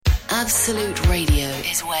Absolute Radio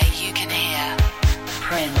is where you can hear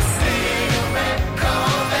Prince,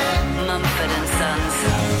 Mumford and Sons,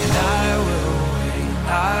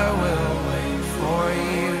 I will wait for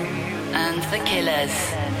you, and The Killers.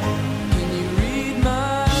 Can you read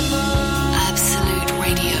my mind? Absolute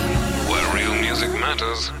Radio, where real music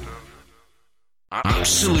matters.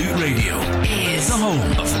 Absolute Radio is the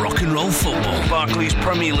home of rock and roll football. Barclays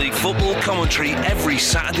Premier League football commentary every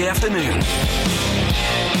Saturday afternoon.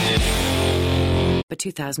 But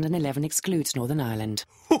 2011 excludes Northern Ireland.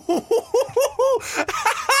 I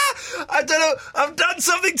don't know. I've done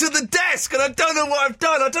something to the desk, and I don't know what I've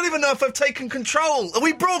done. I don't even know if I've taken control. Are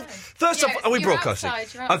we First off, are we broadcasting?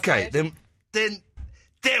 You're outside. Okay, then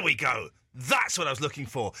there we go. That's what I was looking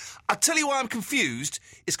for. I'll tell you why I'm confused.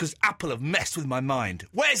 It's because Apple have messed with my mind.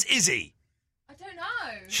 Where's Izzy? I don't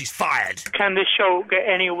know. She's fired. Can this show get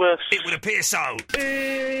any worse? It would appear so.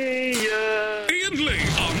 Ian Lee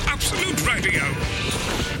on Absolute Radio.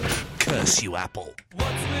 Curse you, Apple. What's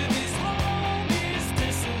with his long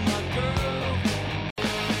distance and my girl?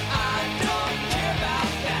 I don't care about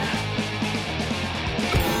that.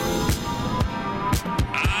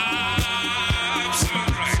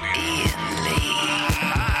 Absolute Radio. Ian Lee.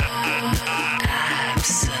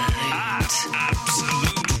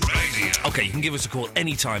 Absolute Radio. Okay, you can give us a call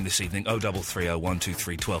any time this evening, 0330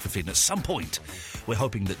 123 1215. At some point, we're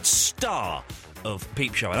hoping that star of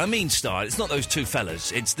Peep Show, and I mean star, it's not those two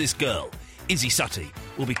fellas, it's this girl, Izzy Sutty,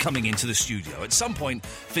 will be coming into the studio. At some point,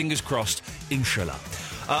 fingers crossed, inshallah.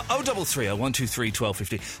 0330 123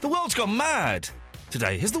 1215. The world's gone mad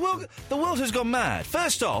today. The world has gone mad.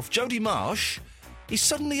 First off, Jodie Marsh is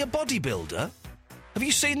suddenly a bodybuilder. Have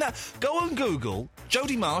you seen that? Go on Google,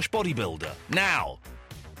 Jodie Marsh bodybuilder. Now.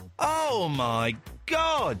 Oh, my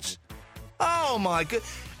God. Oh, my God.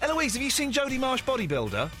 Eloise, have you seen Jodie Marsh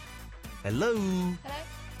bodybuilder? Hello? Hello?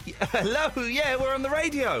 Hello, yeah, we're on the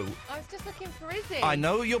radio. I was just looking for Izzy. I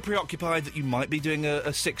know you're preoccupied that you might be doing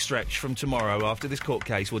a sick stretch from tomorrow after this court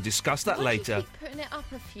case. We'll discuss that Why later. do you keep putting it up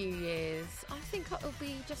a few years? I think it'll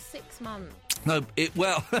be just 6 months. No,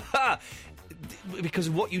 because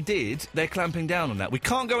of what you did, they're clamping down on that. We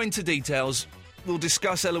can't go into details. We'll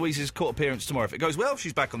discuss Eloise's court appearance tomorrow. If it goes well,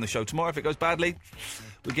 she's back on the show tomorrow. If it goes badly,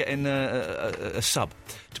 we're getting a sub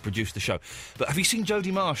to produce the show. But have you seen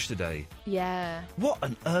Jodie Marsh today? Yeah. What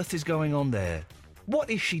on earth is going on there? What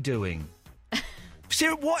is she doing?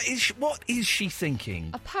 Sarah, what is she thinking?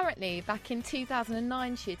 Apparently, back in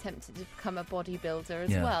 2009, she attempted to become a bodybuilder as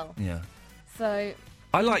well. Yeah. So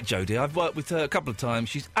I like Jodie. I've worked with her a couple of times.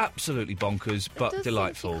 She's absolutely bonkers, it but does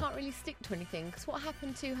delightful. seem she can't really stick to anything, because what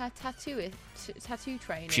happened to her tattoo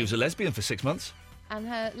training? She was a lesbian for 6 months. And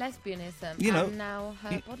her lesbianism, You know, and now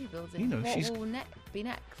her bodybuilding. you know, what she's- will be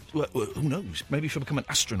next? Well, who knows? Maybe she'll become an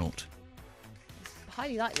astronaut.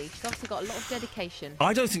 Highly likely. She's obviously got a lot of dedication.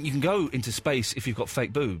 I don't think you can go into space if you've got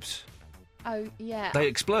fake boobs. Oh, yeah. They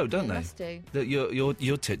explode, don't They they? must do.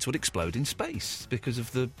 Your tits would explode in space because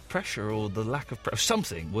of the pressure or the lack of pressure.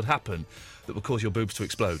 Something would happen that would cause your boobs to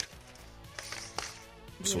explode.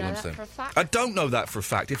 That's You all know I'm that saying. for a fact? I don't know that for a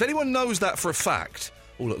fact. If anyone knows that for a fact...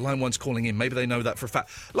 Oh, look, line one's calling in. Maybe they know that for a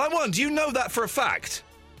fact. Line one, do you know that for a fact?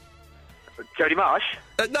 Jodie Marsh?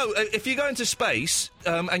 No, if you go into space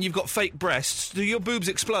and you've got fake breasts, do your boobs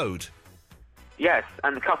explode? Yes,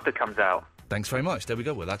 and the custard comes out. Thanks very much. There we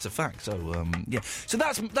go. Well, that's a fact. So, yeah. So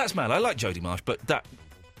that's mad. I like Jodie Marsh, but that,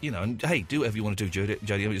 you know, and, hey, do whatever you want to do,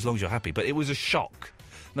 Jodie, as long as you're happy. But it was a shock.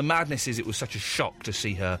 The madness is it was such a shock to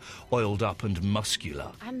see her oiled up and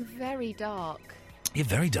muscular. And very dark. You're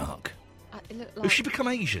very dark. It looked like... Has she become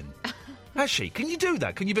Asian? Has she? Can you do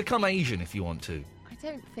that? Can you become Asian if you want to? I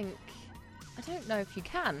don't know if you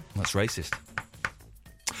can. That's racist.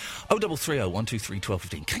 0330 123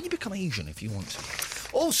 1215. Can you become Asian if you want to?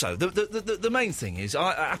 Also, the main thing is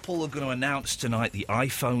Apple are going to announce tonight the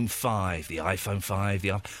iPhone 5. The iPhone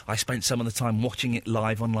 5. I spent some of the time watching it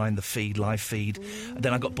live online, the live feed. And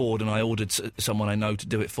then I got bored and I ordered someone I know to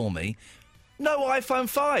do it for me. No iPhone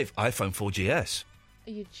 5. iPhone 4GS. Are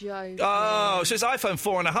you joking? Oh, so it's iPhone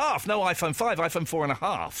 4.5. No iPhone 5, iPhone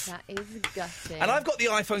 4.5. That is gutting. And I've got the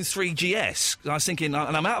iPhone 3GS. I was thinking,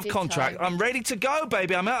 and I'm out of Ditto. contract. I'm ready to go,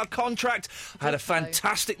 baby. I'm out of contract. I had a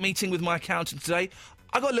fantastic meeting with my accountant today.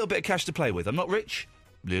 I got a little bit of cash to play with. I'm not rich.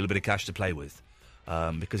 A little bit of cash to play with.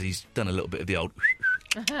 Because he's done a little bit of the old...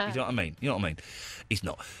 You know what I mean? You know what I mean? He's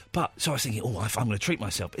not. But, so I was thinking, I'm going to treat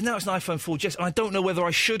myself. And now it's an iPhone 4GS, and I don't know whether I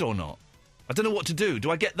should or not. I don't know what to do.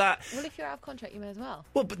 Do I get that? Well, if you're out of contract, you may as well.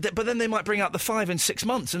 Well, but then they might bring out the 5 in 6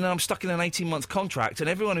 months, and then I'm stuck in an 18-month contract, and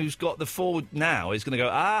everyone who's got the 4 now is going to go,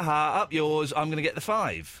 aha, up yours, I'm going to get the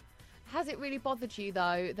 5. Has it really bothered you,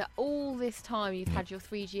 though, that all this time you've had your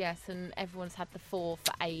 3GS and everyone's had the 4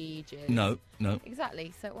 for ages? No.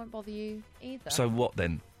 Exactly, so it won't bother you either. So what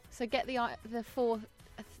then? So get the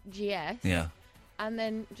 4GS Yeah. and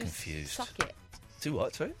then just Confused. suck it. Do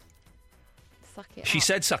what, sorry? Suck it She up.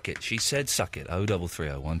 said suck it. She said suck it.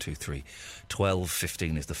 0330 123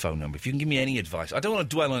 1215 is the phone number. If you can give me any advice. I don't want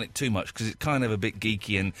to dwell on it too much because it's kind of a bit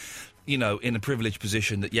geeky and, you know, in a privileged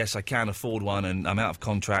position that, yes, I can afford one and I'm out of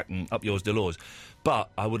contract and up yours, Delors. But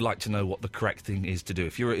I would like to know what the correct thing is to do.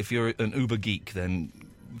 If you're an uber geek, then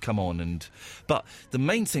come on. But the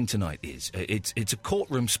main thing tonight is it's a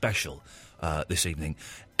courtroom special this evening.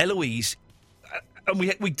 Eloise... And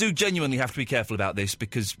we do genuinely have to be careful about this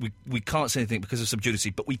because we can't say anything because of subjudice,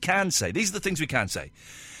 but we can say, these are the things we can say.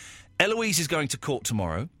 Eloise is going to court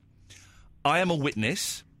tomorrow. I am a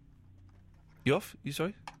witness. You off? You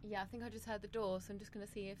sorry? Yeah, I think I just heard the door, so I'm just going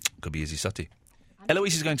to see if... Could be Izzy Sutty.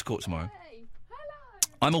 Eloise is going to court tomorrow. Hey, hello!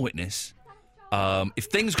 I'm a witness. If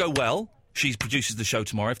things go well, she produces the show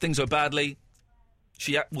tomorrow. If things go badly,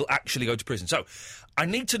 she will actually go to prison. So, I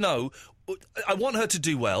need to know... I want her to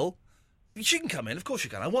do well. She can come in, of course she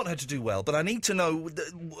can. I want her to do well, but I need to know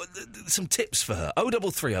some tips for her.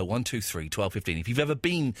 0330 123 1215. If you've ever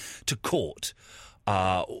been to court,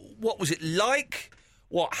 what was it like?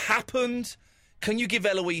 What happened? Can you give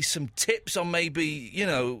Eloise some tips on maybe, you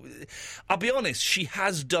know... I'll be honest, she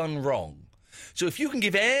has done wrong. So if you can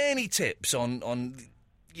give any tips on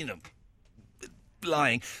you know...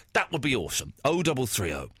 lying, that would be awesome.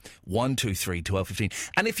 0330 123 1215.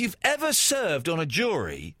 And if you've ever served on a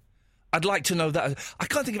jury... I'd like to know that. I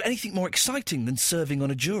can't think of anything more exciting than serving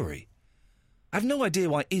on a jury. I have no idea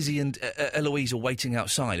why Izzy and Eloise are waiting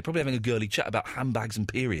outside. They're probably having a girly chat about handbags and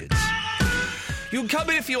periods. You can come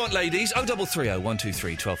in if you want, ladies. 0330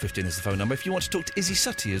 123 1215 is the phone number. If you want to talk to Izzy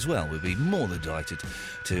Sutty as well, we'd be more than delighted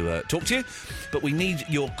to talk to you. But we need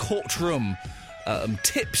your courtroom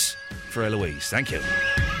tips for Eloise. Thank you.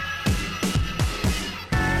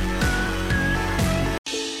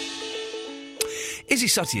 Izzy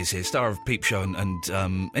Sutty is here, star of Peep Show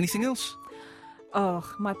and anything else? Oh,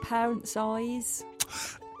 my parents' eyes.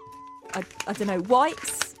 I don't know.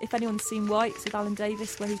 Whites, if anyone's seen Whites with Alan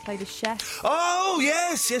Davis, where he played a chef. Oh,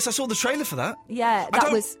 yes, I saw the trailer for that. Yeah,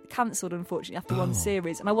 that was cancelled, unfortunately, after one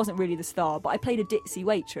series, and I wasn't really the star, but I played a ditzy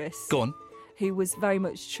waitress. Go on. Who was very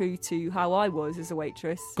much true to how I was as a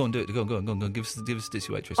waitress. Go on, do it. Go on. Give us a ditzy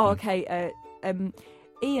waitress. Oh, okay.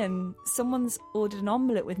 Ian, someone's ordered an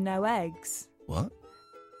omelette with no eggs. What?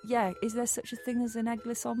 Yeah, is there such a thing as an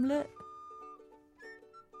eggless omelette?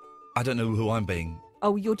 I don't know who I'm being.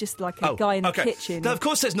 Oh, you're just like a guy in the kitchen. No, of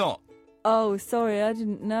course there's not. Oh, sorry, I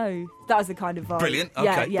didn't know. That was the kind of vibe. Brilliant. Okay,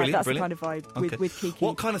 yeah, brilliant, that's brilliant. the kind of vibe with Kiki.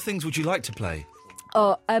 What kind of things would you like to play?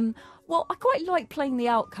 Oh, well, I quite like playing the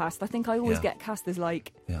outcast. I think I always Yeah. get cast as,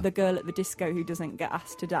 like, Yeah. the girl at the disco who doesn't get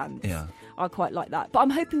asked to dance. Yeah. I quite like that. But I'm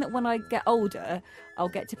hoping that when I get older, I'll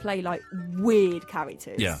get to play, like, weird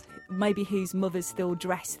characters. Yeah. Maybe whose mothers still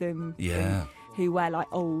dress them. Yeah. And who wear, like,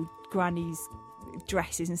 old grannies'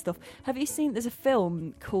 dresses and stuff. Have you seen, there's a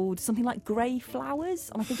film called something like Grey Flowers?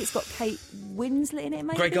 And I think it's got Kate Winslet in it,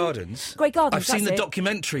 maybe? Grey Gardens. Grey Gardens, I've seen that's the it.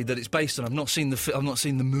 documentary that it's based on. I've not seen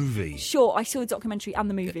the movie. Sure, I saw the documentary and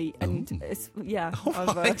the movie, and it's, yeah.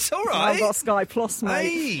 All right, it's all right. I've got Sky Plus,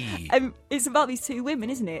 mate. Hey. It's about these two women,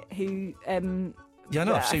 isn't it? Who, Yeah,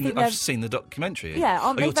 no, I I've think seen they're- the documentary. Yeah,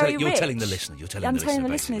 aren't they you're very you're rich? telling the listener. You're telling I'm the telling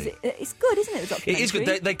listener. the listeners, basically. it's good, isn't it? The It documentary. is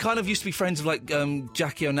good. They kind of used to be friends of like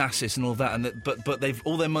Jackie Onassis and all that, and but they've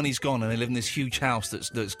all their money's gone, and they live in this huge house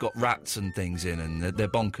that's got rats and things in, and they're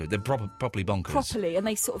bonkers. They're properly bonkers. Properly, and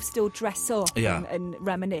they sort of still dress up Yeah. and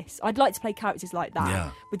reminisce. I'd like to play characters like that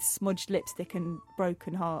Yeah. with smudged lipstick and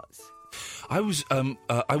broken hearts. I was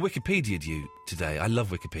I Wikipedia'd you today. I love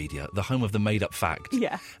Wikipedia, the home of the made-up fact.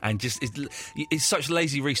 Yeah. And just it's such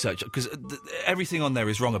lazy research because everything on there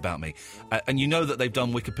is wrong about me, and you know that they've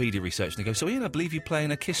done Wikipedia research. And they go, "So Ian, I believe you play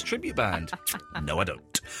in a Kiss tribute band." No, I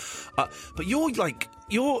don't. But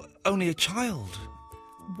you're only a child.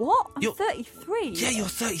 What? I'm You're- 33. Yeah, you're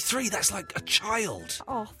 33. That's like a child.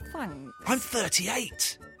 Oh, thanks. I'm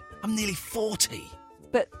 38. I'm nearly 40.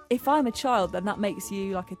 But if I'm a child, then that makes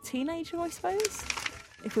you like a teenager, I suppose.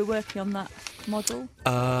 If we're working on that model.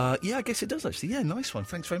 Yeah, I guess it does actually. Yeah, nice one.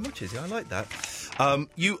 Thanks very much, Izzy. I like that.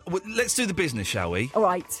 Let's do the business, shall we? All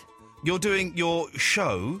right. You're doing your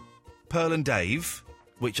show, Pearl and Dave,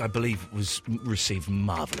 which I believe was received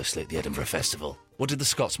marvellously at the Edinburgh Festival. What did the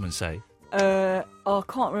Scotsman say? I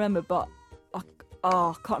can't remember, but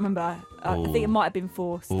I can't remember. I think it might have been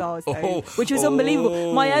 4 stars though, which was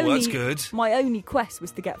unbelievable. That's good. My only quest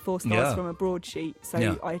was to get 4 stars Yeah. from a broadsheet, so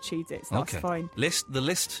Yeah. I achieved it. So that's fine. The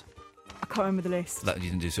list. I can't remember the list. That you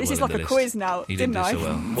didn't do so This well is in like the a list. quiz now, You didn't didn't do so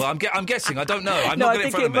I? well. Well, I'm guessing. I don't know. I'm No, not I getting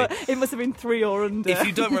in think front of me. it must have been 3 or under. If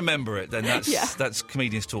you don't remember it, then that's Yeah. that's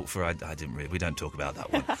comedians talk for. I didn't really. We don't talk about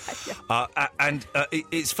that one.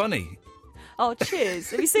 It's funny. Oh,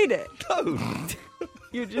 cheers. Have you seen it? No,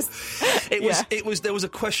 You just... it was. Yeah. It was. There was a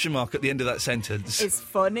question mark at the end of that sentence. It's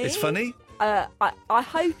funny. It's funny. I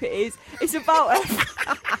hope it is. It's about...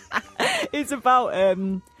 it's about...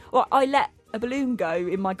 Well, I let a balloon go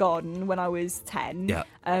in my garden when I was 10. Yeah.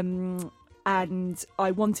 And I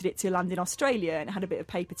wanted it to land in Australia, and it had a bit of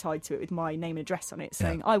paper tied to it with my name and address on it,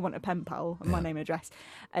 saying, I want a pen pal, and my name and address.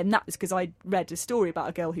 And that was because I read a story about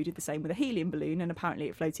a girl who did the same with a helium balloon, and apparently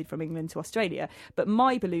it floated from England to Australia. But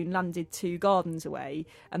my balloon landed 2 gardens away,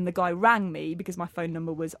 and the guy rang me because my phone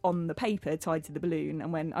number was on the paper tied to the balloon,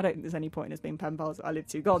 and went, I don't think there's any point in us being pen pals. I live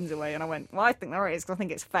 2 gardens away. And I went, well, I think there is, because I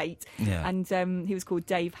think it's fate. Yeah. And he was called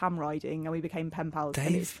Dave Hamriding, and we became pen pals.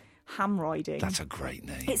 And it's Dave? Hamriding. That's a great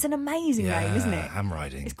name. It's an amazing name, isn't it?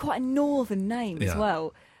 Hamriding. It's quite a northern name as Yeah.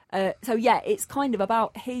 well. So yeah, it's kind of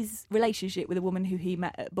about his relationship with a woman who he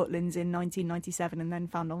met at Butlins in 1997 and then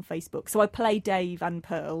found on Facebook. So I play Dave and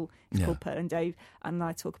Pearl. It's called Pearl and Dave, and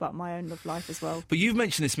I talk about my own love life as well. But you've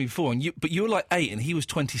mentioned this to me before, but you were like 8 and he was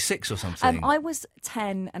 26 or something. I was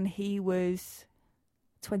 10 and he was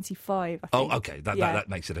 25, I think. Oh, okay. That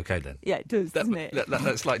makes it okay then. Yeah, it does, doesn't it? That's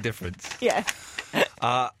a slight difference. Yeah.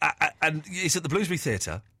 And it's at the Bloomsbury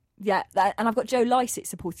Theatre. Yeah, and I've got Joe Lycett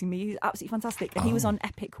supporting me. He's absolutely fantastic. And he was on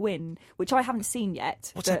Epic Win, which I haven't seen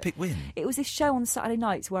yet. What's but Epic Win? It was this show on Saturday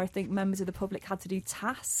nights where I think members of the public had to do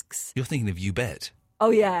tasks. You're thinking of You Bet. Oh,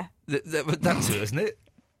 yeah. That's it, isn't it?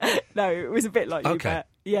 No, it was a bit like You Okay. Bet.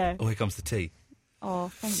 Yeah. Oh, here comes the tea. Oh,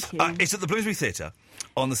 thank you. It's at the Bloomsbury Theatre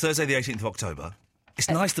on the Thursday, the 18th of October. It's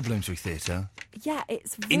nice, the Bloomsbury Theatre. Yeah,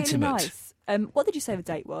 it's really Intimate. nice. What did you say the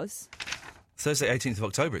date was? Thursday, 18th of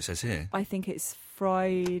October, it says here. I think it's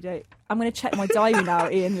Friday. I'm going to check my diary now,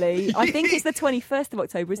 Ian Lee. I think it's the 21st of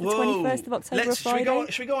October. Is the 21st of October a Friday?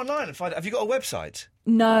 Should we go online and find out? Have you got a website?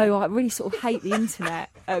 No, I really sort of hate the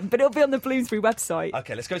internet. But it'll be on the Bloomsbury website.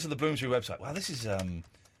 Okay, let's go to the Bloomsbury website. Wow, this is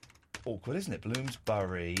awkward, isn't it?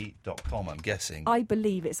 Bloomsbury.com, I'm guessing. I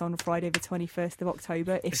believe it's on Friday the 21st of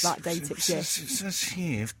October, if that date exists. It says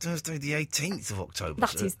here, Thursday the 18th of October.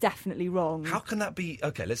 That is definitely wrong. How can that be?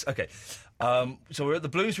 Okay. So we're at the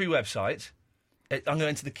Bloomsbury website. I'm going to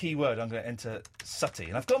enter the keyword. I'm going to enter Sutty.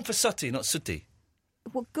 And I've gone for Sutty, not Sooty.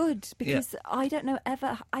 Well, good, because I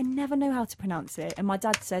never know how to pronounce it. And my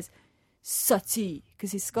dad says Sutty,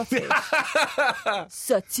 because he's Scottish.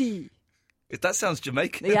 Sutty. That sounds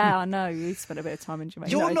Jamaican. Yeah, I know. You spent a bit of time in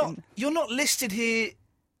Jamaica. You're not listed here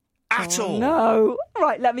at all. No.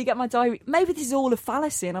 Right, let me get my diary. Maybe this is all a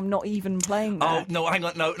fallacy and I'm not even playing that. Oh, no, hang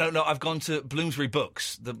on. No. I've gone to Bloomsbury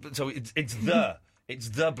Books. It's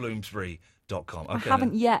the Bloomsbury.com. Okay, I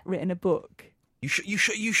haven't yet written a book. You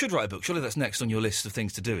should write a book. Surely that's next on your list of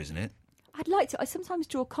things to do, isn't it? I'd like to. I sometimes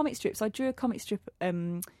draw comic strips. I drew a comic strip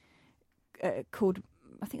called,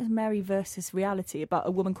 I think it was Mary versus Reality, about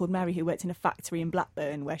a woman called Mary who worked in a factory in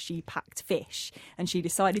Blackburn where she packed fish, and she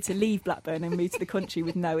decided to leave Blackburn and move to the country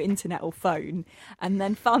with no internet or phone, and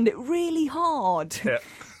then found it really hard. Yeah.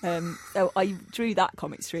 So I drew that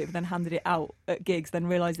comic strip and then handed it out at gigs, then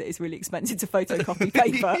realised that it's really expensive to photocopy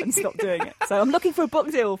paper and stopped doing it. So I'm looking for a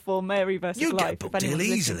book deal for Mary versus You'll Life. get a book if deal anyone's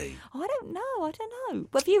easily. listening. Oh, I don't know.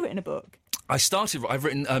 Have you written a book? I've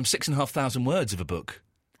written 6,500 words of a book.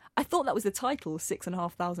 I thought that was the title,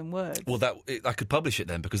 6,500 words. Well, I could publish it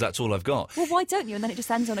then because that's all I've got. Well, why don't you? And then it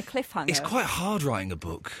just ends on a cliffhanger. It's quite hard writing a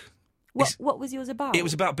book. What was yours about? It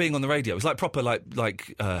was about being on the radio. It was like proper, hey,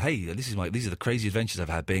 these are the crazy adventures I've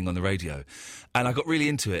had being on the radio, and I got really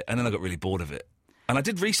into it, and then I got really bored of it. And I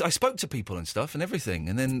did I spoke to people and stuff and everything,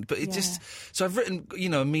 and then so I've written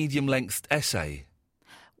a medium length essay.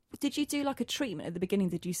 Did you do like a treatment at the beginning?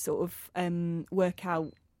 Did you sort of work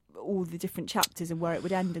out all the different chapters and where it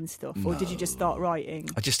would end and stuff, or did you just start writing?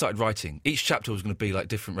 I just started writing. Each chapter was going to be like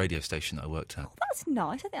different radio station that I worked at. Oh, that's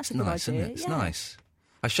nice. I think that's a good Nice, idea. isn't it? It's yeah. nice.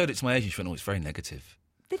 I showed it to my agent. She went, "Oh, it's very negative."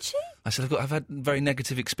 Did she? I said, I've had very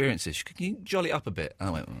negative experiences. Can you jolly it up a bit? And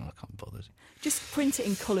I went, I can't be bothered. Just print it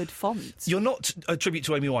in coloured fonts. You're not a tribute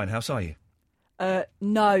to Amy Winehouse, are you?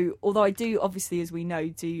 No, although I do, obviously, as we know,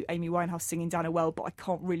 do Amy Winehouse singing Down a Well, but I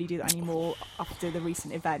can't really do that anymore after the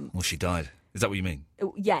recent event. Well, she died. Is that what you mean?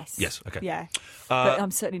 Yes. Yes, okay. Yeah. But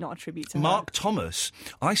I'm certainly not a tribute to Mark her. Thomas.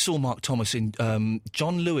 I saw Mark Thomas in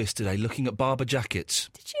John Lewis today looking at Barber jackets.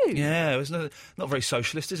 Did you? Yeah, it was not very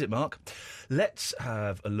socialist, is it, Mark? Let's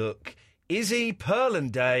have a look. Izzy, Pearl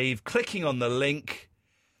and Dave clicking on the link.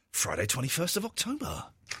 Friday, 21st of October.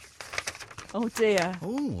 Oh dear.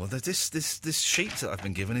 Oh, well, this sheet that I've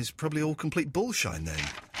been given is probably all complete bullshine then.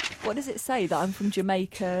 What does it say? That I'm from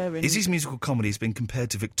Jamaica and... Izzy's musical comedy has been compared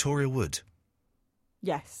to Victoria Wood.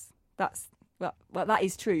 Yes, that's... Well, that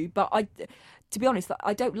is true. But to be honest,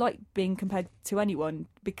 I don't like being compared to anyone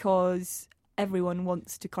because everyone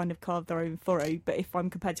wants to kind of carve their own furrow. But if I'm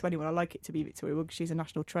compared to anyone, I like it to be Victoria Wood because she's a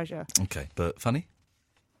national treasure. Okay, but funny?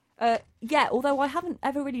 Yeah, although I haven't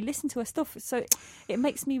ever really listened to her stuff, so it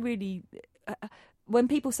makes me really... when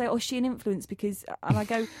people say, "Oh, is she an influence?" because, and I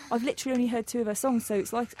go, I've literally only heard 2 of her songs, so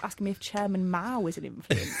it's like asking me if Chairman Mao is an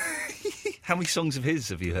influence. How many songs of his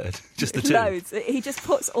have you heard? Just the 2? Loads. He just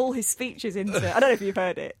puts all his speeches into... I don't know if you've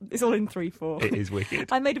heard it. It's all in 3/4. It is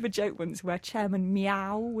wicked. I made up a joke once where Chairman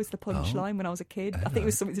Meow was the punchline when I was a kid. I think it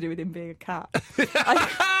was something to do with him being a cat.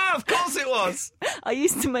 Of course it was! I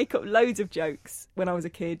used to make up loads of jokes when I was a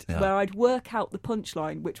kid where I'd work out the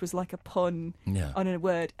punchline, which was like a pun on a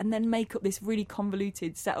word, and then make up this really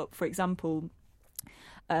convoluted setup. For example,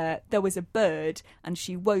 there was a bird and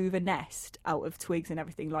she wove a nest out of twigs and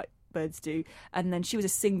everything like birds do, and then she was a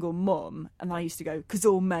single mum, and I used to go, "'Cause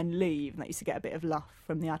all men leave," and that used to get a bit of laugh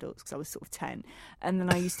from the adults because I was sort of 10, and then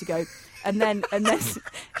I used to go, and then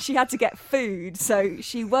she had to get food, so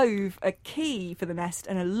she wove a key for the nest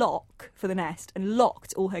and a lock for the nest and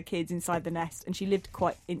locked all her kids inside the nest, and she lived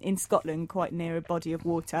quite in Scotland, quite near a body of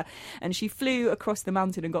water, and she flew across the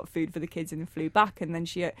mountain and got food for the kids and then flew back, and then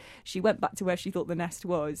she went back to where she thought the nest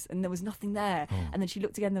was, and there was nothing there, and then she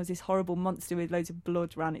looked again, there was this horrible monster with loads of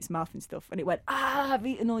blood around its mouth and stuff, and it went, "I've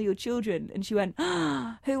eaten all your children," and she went,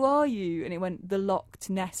 "Who are you?" and it went, "The locked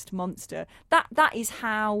nest monster." That is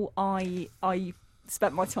how I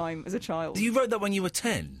spent my time as a child. You wrote that when you were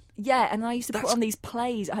 10? Yeah, and I used to put on these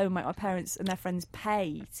plays at home and make my parents and their friends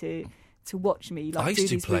pay to watch me. Like, I used to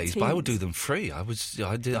do these plays, but I would do routines. them free.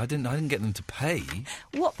 I didn't get them to pay.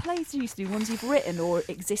 What plays do you used to do? Ones you've written or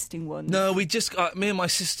existing ones? No, we just me and my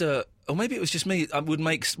sister, or maybe it was just me.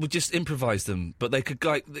 Would just improvise them, but it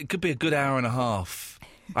could be a good hour and a half.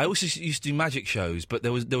 I also used to do magic shows, but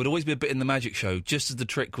there would always be a bit in the magic show just as the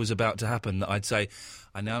trick was about to happen that I'd say,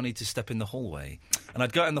 "I now need to step in the hallway," and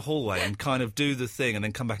I'd go out in the hallway and kind of do the thing, and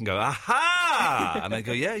then come back and go, "Aha!" and they'd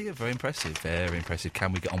go, "Yeah, very impressive, very impressive.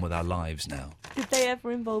 Can we get on with our lives now?" Did they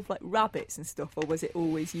ever involve like rabbits and stuff, or was it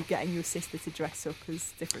always you getting your sister to dress up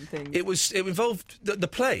as different things? It involved the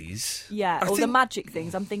plays. Yeah, I or the think- magic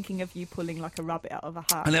things. I'm thinking of you pulling like a rabbit out of a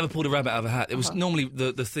hat. I never pulled a rabbit out of a hat. It was normally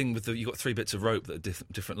the thing with you got 3 bits of rope that are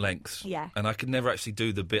different lengths. Yeah. And I could never actually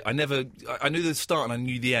do the bit. I knew the start and I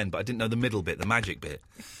knew the end, but I didn't know the middle bit, the magic bit.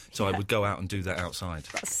 So I would go out and do that outside.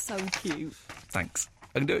 That's so cute. Thanks.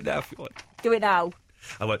 I can do it now if you want. Do it now.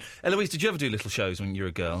 I won't. Eloise, did you ever do little shows when you were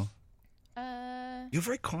a girl? You're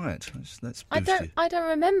very quiet. Let's I boost you. don't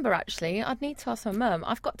remember actually. I'd need to ask my mum.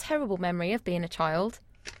 I've got terrible memory of being a child.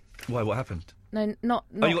 Why? What happened? No, not.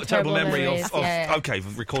 Oh, you got a terrible memory memories. of yeah. okay,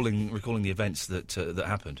 of recalling the events that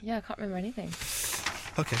happened. Yeah, I can't remember anything.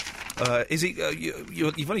 Okay. Is it?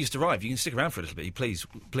 You've only just arrived. You can stick around for a little bit,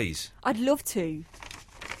 please. I'd love to.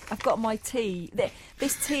 I've got my tea.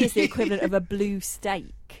 This tea is the equivalent of a blue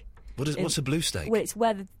steak. What's a blue steak? Well, it's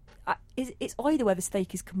where it's either where the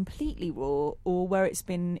steak is completely raw or where it's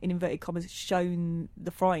been, in inverted commas, shown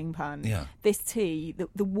the frying pan. Yeah. This tea,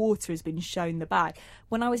 the water has been shown the bag.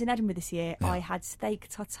 When I was in Edinburgh this year, Yeah. I had steak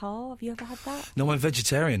tartare. Have you ever had that? No, I'm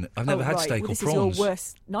vegetarian. I've never had right. steak Well, or this prawns. is your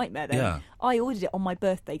worst nightmare then. Yeah. I ordered it on my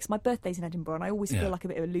birthday because my birthday's in Edinburgh and I always Yeah. feel like a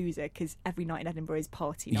bit of a loser because every night in Edinburgh is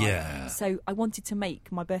party night. Yeah. So I wanted to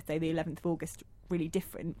make my birthday, the 11th of August, really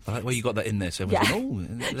different. I like where you got that in there. So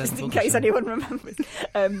everyone's Yeah. like, Just in case anyone remembers.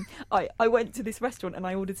 I went to this restaurant and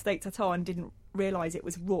I ordered steak tartare and didn't realise it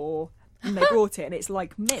was raw. And they brought it and it's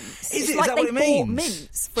like mince. Is It's it? Is like that they what it bought means?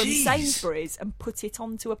 mince from Jeez. Sainsbury's and put it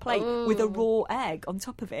onto a plate with a raw egg on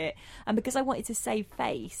top of it. And because I wanted to save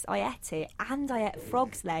face, I ate it and I ate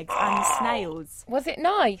frog's legs and snails. Was it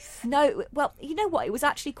nice? No, well, you know what? It was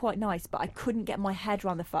actually quite nice, but I couldn't get my head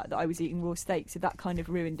around the fact that I was eating raw steak, so that kind of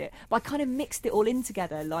ruined it. But I kind of mixed it all in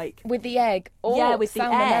together, like... With the egg? Oh, yeah, with the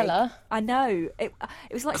egg. salmonella. I know. It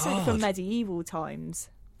was like something from God. medieval times.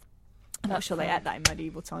 I'm not sure they had that in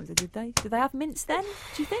medieval times, did they? Did they have mince then,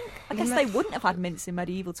 do you think? I guess they wouldn't have had mince in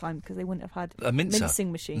medieval times because they wouldn't have had A mincer?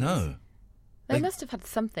 mincing machines. No. They must have had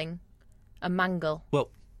something. A mangle.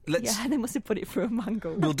 Well, let's. Yeah, they must have put it through a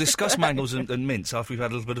mangle. We'll discuss mangles and mince after we've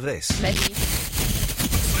had a little bit of this. Maybe.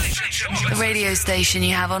 The radio station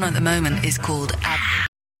you have on at the moment is called Ab.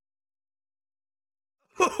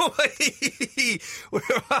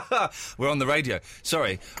 We're on the radio.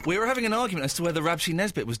 Sorry. We were having an argument as to whether Rabsy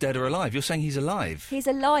Nesbitt was dead or alive. You're saying he's alive. He's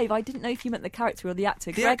alive. I didn't know if you meant the character or the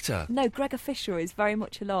actor. The actor? No, Gregor Fisher is very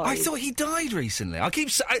much alive. I thought he died recently. I keep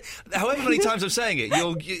however many times I'm saying it,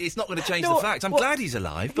 it's not going to change the fact. I'm glad he's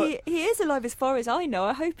alive, but he is alive as far as I know.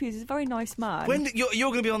 I hope he's a very nice man. when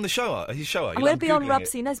you're going to be on the show, his show, I'm going to be on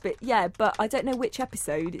Rabsy Nesbitt, yeah, but I don't know which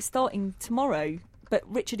episode. It's starting tomorrow, but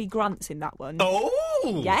Richard E. Grant's in that one.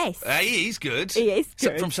 Oh, yes, hey, he's good. He is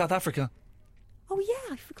good. From South Africa. Oh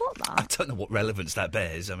yeah, I forgot that. I don't know what relevance that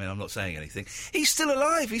bears. I mean, I'm not saying anything. He's still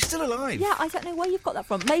alive. He's still alive. Yeah, I don't know where you've got that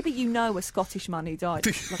from. Maybe you know a Scottish man who died,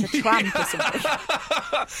 like a tramp or something.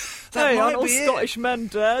 That might all be it. Scottish men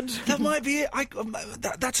dead. That might be it.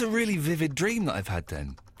 That's a really vivid dream that I've had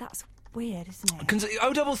then. That's weird, isn't it?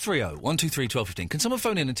 0330 123 1215. Can someone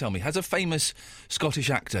phone in and tell me, has a famous Scottish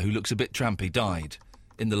actor who looks a bit trampy died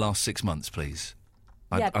in the last 6 months, please?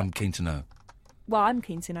 I'm keen to know. Well, I'm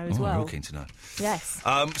keen to know as well. You're keen to know. Yes.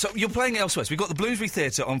 So you're playing elsewhere. So we've got the Bloomsbury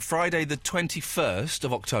Theatre on Friday the 21st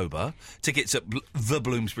of October. Tickets at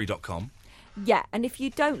thebloomsbury.com. Yeah, and if you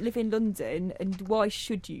don't live in London, and why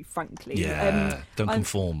should you, frankly? Yeah, don't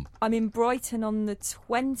conform. I'm in Brighton on the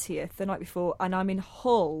 20th, the night before, and I'm in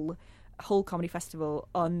Hull Comedy Festival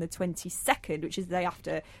on the 22nd, which is the day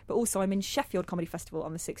after. But also I'm in Sheffield Comedy Festival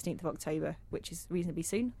on the 16th of October, which is reasonably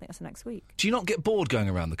soon. I think that's the next week. Do you not get bored going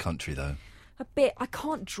around the country, though? A bit. I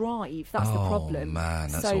can't drive. That's the problem. Oh,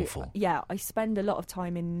 man, that's awful. Yeah, I spend a lot of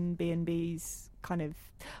time in B&Bs, kind of.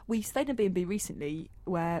 We stayed in a B&B recently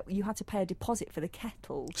where you had to pay a deposit for the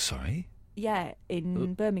kettle. Sorry? Yeah,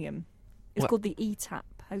 in Birmingham. It's called the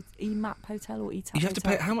EMAP Hotel or ETAP. You have to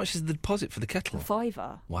pay. How much is the deposit for the kettle?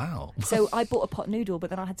 £5. Wow. So I bought a pot noodle,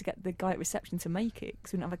 but then I had to get the guy at reception to make it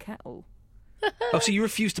because we didn't have a kettle. Oh, so you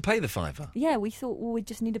refused to pay the £5? Yeah, we thought, well, we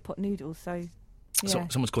just need a pot noodle, so. Yeah. So,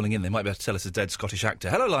 someone's calling in. They might be able to tell us a dead Scottish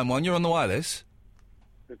actor. Hello, Line 1. You're on the wireless.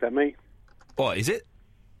 Is that me? What, is it?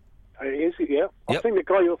 It is, yeah. I Yep. think the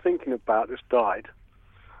guy you're thinking about that's died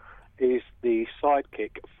is the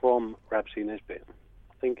sidekick from Rabsy Nesbitt.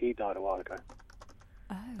 I think he died a while ago.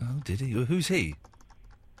 Oh, did he? Who's he?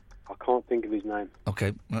 I can't think of his name.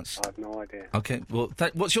 Okay, that's... I have no idea. Okay, well,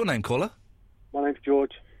 what's your name, caller? My name's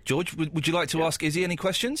George. George, would you like to ask Izzy any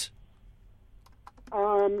questions?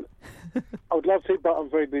 I would love to, but I'm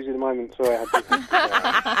very busy at the moment, so I had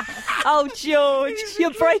to... Oh, George,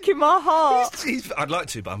 you're breaking my heart. I'd like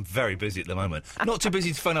to, but I'm very busy at the moment. Not too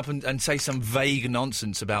busy to phone up and say some vague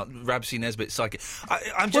nonsense about Rabsy Nesbitt's psychic.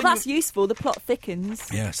 Well, that's useful. The plot thickens.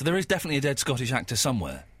 Yeah, so there is definitely a dead Scottish actor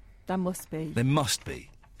somewhere. There must be. There must be.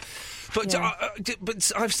 But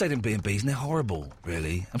but I've stayed in B&Bs and they're horrible,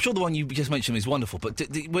 really. I'm sure the one you just mentioned is wonderful, but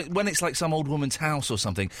when it's like some old woman's house or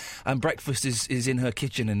something, and breakfast is in her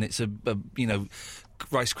kitchen and it's a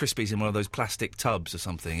Rice Krispies in one of those plastic tubs or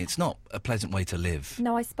something, it's not a pleasant way to live.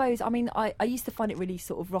 No, I suppose. I mean, I used to find it really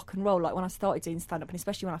sort of rock and roll, like when I started doing stand-up, and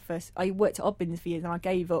especially when I worked at Obbins for years and I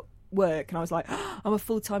gave up work and I was like, I'm a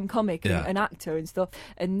full-time comic and an actor and stuff,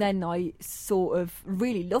 and then I sort of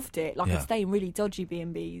really loved it. Like I'd stay in really dodgy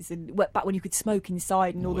B&Bs and back when you could smoke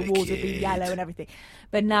inside and all the walls would be yellow and everything.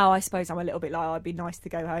 But now I suppose I'm a little bit like, it'd be nice to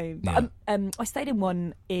go home. But I stayed in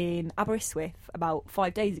one in Aberystwyth about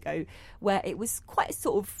 5 days ago where it was quite a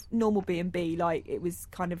sort of normal B&B, like it was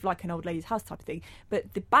kind of like an old lady's house type of thing,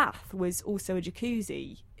 but the bath was also a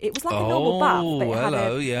jacuzzi. It was like a normal bath, but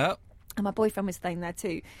it had and my boyfriend was staying there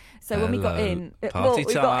too. So when we got in, we got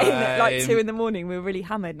in at like 2 a.m. We were really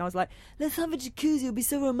hammered, and I was like, "Let's have a jacuzzi. It'll be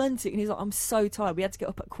so romantic." And he's like, "I'm so tired. We had to get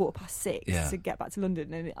up at 6:15 to get back to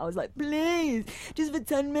London." And I was like, "Please, just for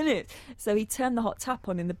 10 minutes." So he turned the hot tap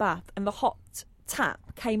on in the bath, and the hot tap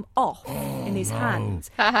came off in his hand,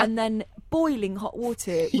 and then boiling hot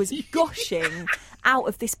water was gushing out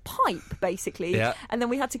of this pipe, basically. And then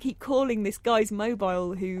we had to keep calling this guy's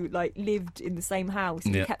mobile who like lived in the same house,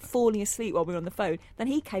 and he kept falling asleep while we were on the phone. Then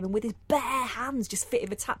he came and with his bare hands just fitted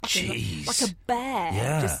the tap back in, like a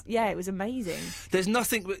bear. It was amazing. There's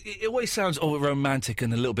nothing. It always sounds romantic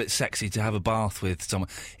and a little bit sexy to have a bath with someone.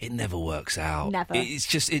 It never works out. Never.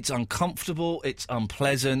 It's uncomfortable. It's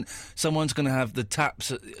unpleasant. Someone's going to have the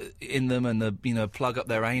taps in them and the plug up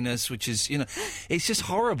their anus, which is it's just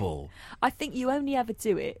horrible. I think you only ever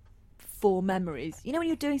do it for memories. You know, when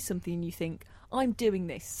you're doing something and you think, I'm doing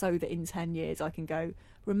this so that in 10 years I can go,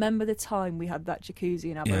 remember the time we had that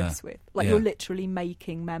jacuzzi in Aberystwyth? Like, you're literally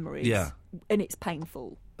making memories. Yeah. And it's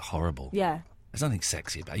painful. Horrible. Yeah. There's nothing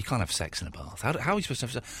sexy about it. You can't have sex in a bath. How are you supposed to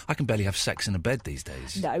have sex? I can barely have sex in a bed these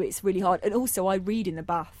days. No, it's really hard. And also, I read in the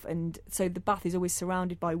bath, and so the bath is always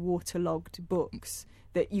surrounded by waterlogged books.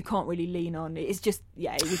 that you can't really lean on. It's just,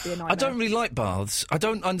 it would be a nightmare. I don't really like baths. I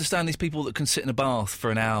don't understand these people that can sit in a bath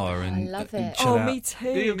for an hour and I love and it. chill Oh, out. me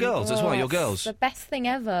too. You're girls as well. You're It's girls. the best thing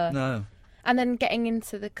ever. No. And then getting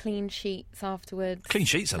into the clean sheets afterwards. Clean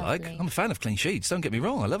sheets I like. Lovely. I'm a fan of clean sheets. Don't get me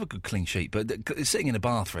wrong. I love a good clean sheet. But sitting in a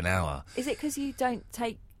bath for an hour... Is it because you don't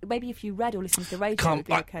take... Maybe if you read or listen to the radio, it would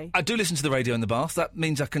be okay. I do listen to the radio in the bath. That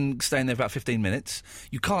means I can stay in there for about 15 minutes.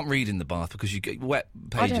 You can't read in the bath because you get wet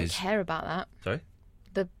pages. I don't care about that. Sorry?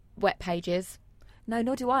 The wet pages. No,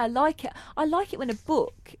 nor do I. I like it. I like it when a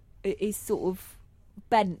book is sort of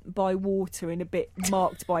bent by water and a bit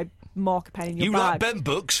marked by marker pen in your You bag. like bent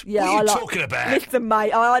books? Yeah, what are you I like, talking about? Listen,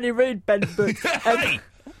 mate, I only read bent books. Hey!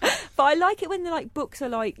 But I like it when the books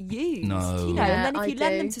are used. No. You know, Yeah, and then if I you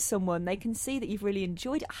lend do. them to someone, they can see that you've really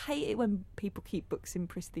enjoyed it. I hate it when people keep books in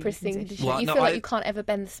pristine condition. Well, you no, feel like I- you can't ever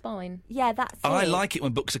bend the spine. Yeah, that's I it. like it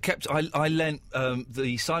when books are kept. I lent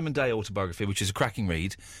the Simon Day autobiography, which is a cracking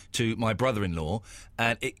read, to my brother-in-law,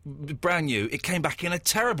 and it brand new. It came back in a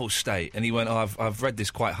terrible state, and he went, "Oh, I've read this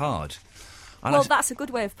quite hard." And I Well, s- that's a good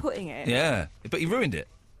way of putting it. yeah, but he ruined it.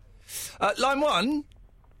 Line 1.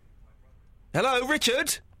 Hello,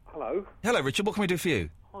 Richard. Hello. Hello, Richard. What can we do for you?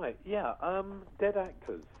 Hi. Yeah. Dead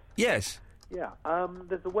actors. Yes. Yeah.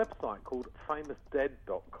 There's a website called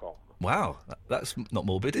famousdead.com. Wow, that's not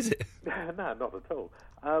morbid, is it? No, not at all.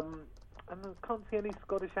 And I can't see any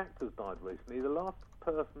Scottish actors died recently. The last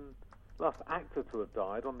actor to have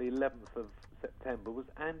died on the 11th of September was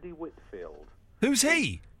Andy Whitfield. Who's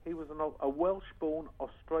he? He was a Welsh-born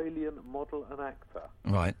Australian model and actor.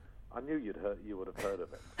 Right. I knew you would have heard of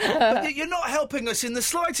him. But you're not helping us in the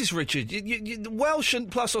slightest, Richard. Welsh and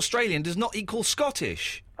plus Australian does not equal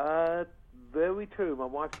Scottish. Very true. My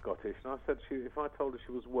wife's Scottish, and I said if I told her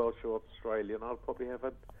she was Welsh or Australian, I'd probably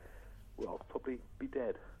probably be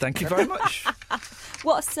dead. Thank you very much.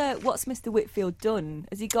 What's Mr. Whitfield done?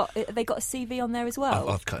 Has he got? Have they got a CV on there as well?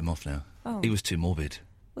 I've cut him off now. Oh. He was too morbid.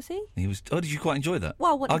 Was he? He was. Oh, did you quite enjoy that?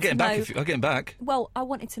 Well, I wanted I'll get to him back. know- I'll get him back. Well, I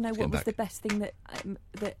wanted to know get what him was back. the best thing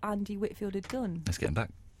that Andy Whitfield had done. Let's get him back.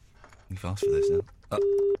 You've asked for this now.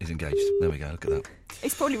 Oh, he's engaged. There we go. Look at that.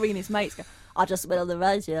 He's probably ringing his mates. Going, I just went on the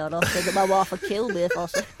radio and I said that my wife would kill me if I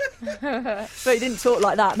said. But he didn't talk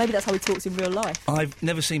like that. Maybe that's how he talks in real life. I've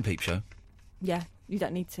never seen Peep Show. Yeah, you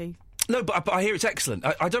don't need to. No, but I hear it's excellent.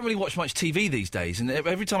 I don't really watch much TV these days, and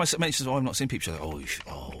every time I mention, "Oh, I've not seen Peep Show," oh,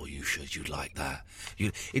 you should. You'd like that.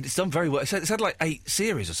 It's done very well. It's had like 8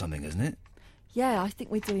 series or something, isn't it? Yeah, I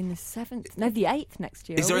think we're doing the 7th. No, the 8th next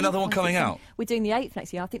year. Is there another one coming out? We're doing the 8th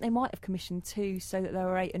next year. I think they might have commissioned 2 so that there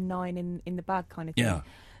were 8 and 9 in the bag kind of thing. Yeah.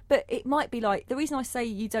 But it might be like, the reason I say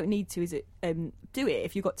you don't need to is do it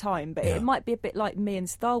if you've got time, but Yeah. it might be a bit like me and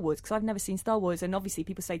Star Wars, because I've never seen Star Wars, and obviously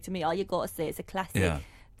people say to me, oh, you've got to see it, it's a classic. Yeah.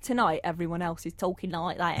 Tonight, everyone else is talking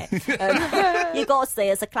like that. You've got to see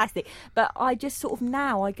it, it's a classic. But I just sort of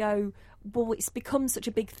now, I go, well, it's become such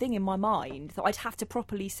a big thing in my mind that I'd have to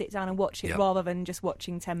properly sit down and watch it Yeah. rather than just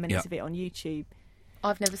watching 10 minutes Yeah. of it on YouTube.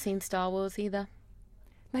 I've never seen Star Wars either.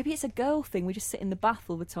 Maybe it's a girl thing. We just sit in the bath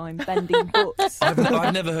all the time, bending books. I've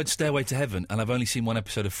never heard Stairway to Heaven, and I've only seen one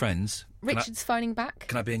episode of Friends. Richard's phoning back.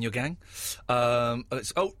 Can I be in your gang?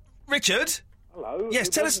 Richard. Hello. Yes,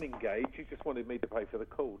 it tell wasn't engaged. You just wanted me to pay for the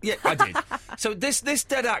call. Yeah, I did. So this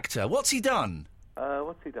dead actor, what's he done?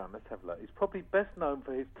 What's he done? Let's have a look. He's probably best known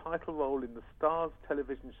for his title role in the Starz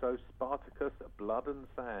television show Spartacus: Blood and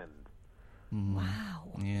Sand. Wow.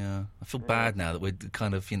 Yeah, I feel bad now that we're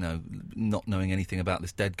kind of, not knowing anything about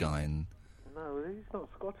this dead guy. And No, he's not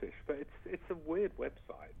Scottish, but it's a weird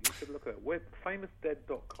website. You should look at it.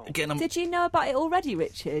 Famousdead.com. again, Did you know about it already,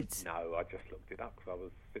 Richard? No, I just looked it up because I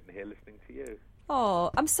was sitting here listening to you.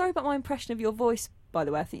 Oh, I'm sorry about my impression of your voice, by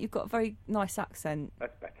the way. I think you've got a very nice accent.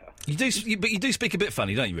 That's better. but you do speak a bit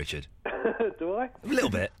funny, don't you, Richard? Do I? A little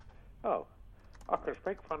bit. Oh, I can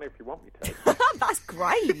speak funny if you want me to. That's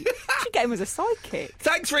great. You should get him as a sidekick.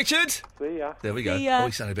 Thanks, Richard. See ya. There we go. See ya. Oh,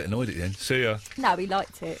 he sounded a bit annoyed at the end. See ya. No, he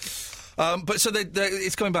liked it. But so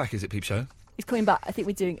it's coming back, is it, Peep Show? It's coming back. I think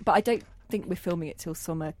we're doing it, but I don't think we're filming it till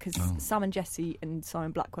summer because Sam and Jesse and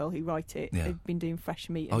Simon Blackwell, who write it, Yeah. they've been doing fresh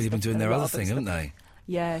meat. Oh, and you've been stuff doing and a their lot other of thing, stuff. haven't they?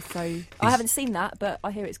 Yeah, so I haven't seen that, but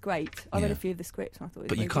I hear it's great. I read Yeah. a few of the scripts and I thought it was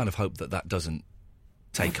But you very kind good. of hope that doesn't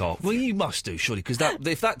take off. Well, you must do, surely, because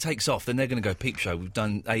if that takes off, then they're going to go, Peep Show, we've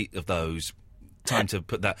done 8 of those. Time to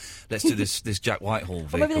put that. Let's do this Jack Whitehall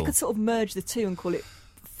vehicle. Or maybe they could sort of merge the two and call it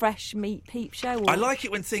Fresh Meat Peep Show. Or... I like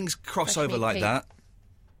it when things cross Fresh over Meat like Peep. that.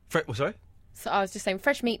 Sorry? So I was just saying,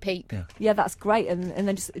 fresh meat Peep. Yeah, that's great, and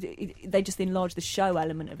then they just enlarge the show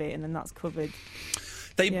element of it, and then that's covered.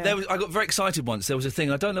 I got very excited once. There was a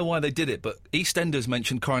thing, I don't know why they did it, but EastEnders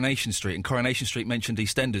mentioned Coronation Street and Coronation Street mentioned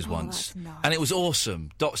EastEnders once. That's nice. And it was awesome.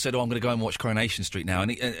 Dot said, I'm going to go and watch Coronation Street now.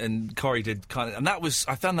 And Corrie did kind of... And that was...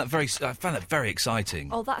 I found that very exciting.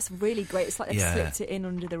 Oh, that's really great. It's like they've slipped it in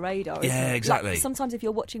under the radar. Isn't Yeah, it? exactly. Like, sometimes if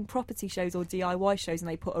you're watching property shows or DIY shows and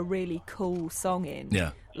they put a really cool song in,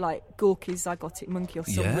 Yeah. like Gorky's Zygotic Monkey or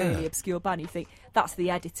some Yeah. really obscure band, you think that's the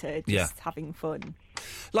editor just Yeah. having fun.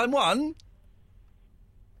 Line 1.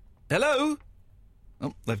 Hello?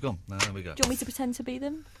 Oh, they've gone. There we go. Do you want me to pretend to be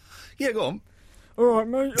them? Yeah, go on. All right,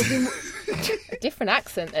 mate. A different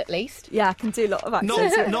accent, at least. Yeah, I can do a lot of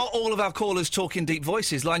accents. Not all of our callers talk in deep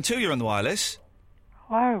voices. Line 2, you're on the wireless.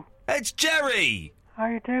 Hello, It's Jerry! how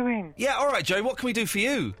you doing? Yeah, all right, Jerry, what can we do for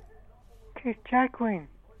you? Keith Jagwin.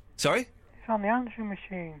 Sorry? It's on the answering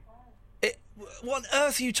machine. What on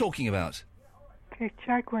earth are you talking about? Keith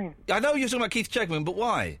Jagwin. I know you're talking about Keith Chegwin, but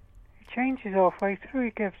why? He changes halfway through,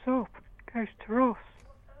 he gives up. Goes to Ross.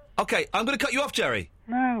 OK, I'm going to cut you off, Jerry.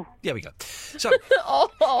 No. There we go. So,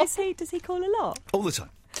 Does he call a lot? all the time.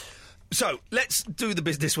 So, let's do the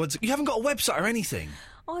business ones. You haven't got a website or anything.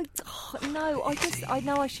 No, I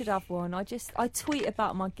know I should have one. I tweet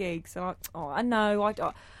about my gigs and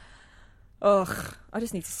I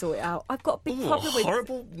just need to sort it out. I've got a big Ooh, problem with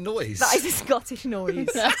horrible noise. That is a Scottish noise.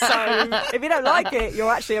 So if you don't like it, you're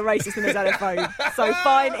actually a racist and a xenophobe. So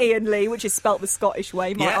fine, Ian Lee, which is spelt the Scottish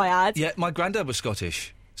way, might I add. Yeah, my granddad was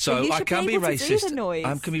Scottish. So you I should can be be able to do racist. the noise.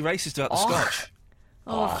 I can be racist about the Scotch.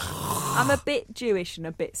 I'm a bit Jewish and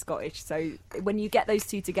a bit Scottish, so when you get those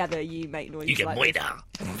two together, you make noise. You get like moida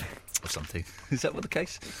or something. Is that what the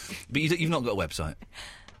case? But you've not got a website.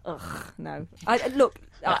 No. I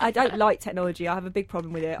don't like technology. I have a big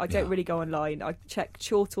problem with it. I don't really go online. I check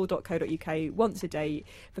chortle.co.uk once a day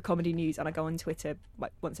for comedy news, and I go on Twitter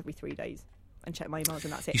like once every 3 days and check my emails,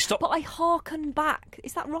 and that's it. But I hearken back.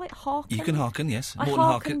 Is that right? Hearken? You can hearken, yes. I More than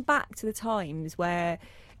hearken back to the times where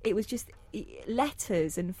it was just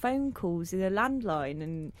letters and phone calls in a landline,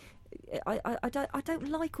 and I don't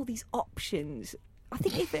like all these options. I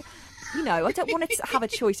think if it, I don't want to have a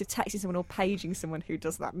choice of texting someone or paging someone who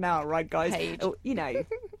does that now, right, guys? Page. Or, in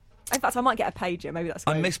fact, I might get a pager. Maybe that's.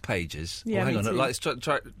 I great. miss pages. Yeah, hang me on. too. Let's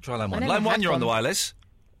try line one. never Line one, had you're on the one. wireless.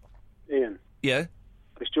 Ian, Yeah.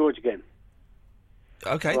 it's George again.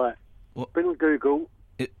 Okay. Right. What? Bring on Google.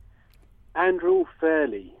 Andrew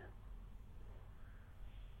Fairley.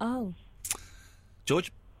 Oh.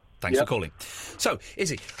 George, thanks Yep. for calling. So,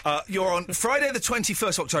 Izzy, you're on Friday the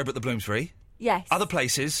 21st of October at the Bloomsbury. Yes. Other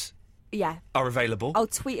places Yeah. are available. I'll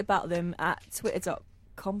tweet about them at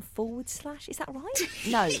twitter.com/. Is that right?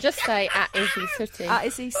 No. Just say at Izzy Sooty. At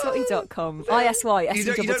izzysutty.com.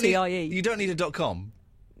 ISYSUTTIE. You don't need a .com.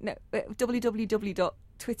 No,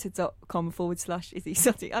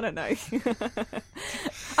 www.twitter.com/izzysutty. I don't know. I'm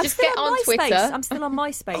Just still get on MySpace. Twitter. I'm still on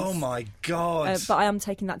MySpace. Oh, my God. But I am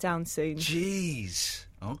taking that down soon. Jeez.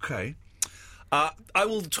 Okay. I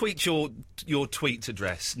will tweet your tweet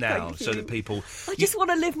address now Thank so you. that people... I just want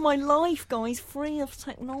to live my life, guys, free of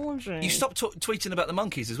technology. You stopped tweeting about the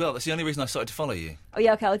monkeys as well. That's the only reason I started to follow you. Oh,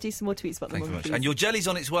 yeah, okay, I'll do some more tweets about Thank the you very much. monkeys. And your jelly's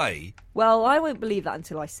on its way. Well, I won't believe that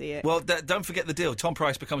until I see it. Well, don't forget the deal. Tom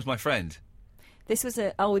Price becomes my friend. This was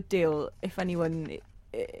an old deal, if anyone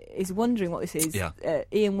is wondering what this is. Yeah.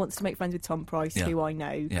 Ian wants to make friends with Tom Price, Yeah. who I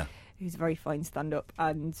know, Yeah. who's a very fine stand-up,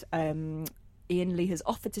 and Ian Lee has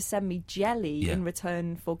offered to send me jelly in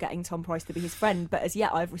return for getting Tom Price to be his friend, but as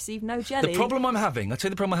yet I've received no jelly. The problem I'm having, I'll tell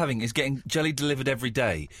you the problem I'm having, is getting jelly delivered every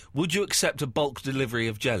day. Would you accept a bulk delivery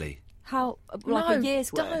of jelly? How, like a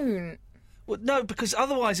year's worth? Don't. Well, no, because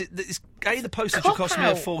otherwise, the postage would cost me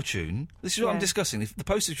a out. fortune. This is what I'm Yeah. discussing. The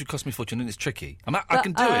postage would cost me a fortune, and it's tricky. I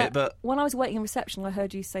can do it, but when I was waiting in reception, I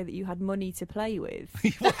heard you say that you had money to play with.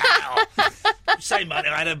 say money.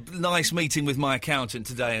 I had a nice meeting with my accountant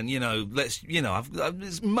today, and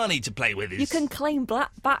there's money to play with. You can claim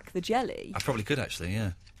back the jelly I probably could actually.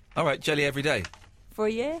 Yeah. All right, jelly every day. for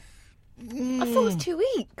a year. I thought it was 2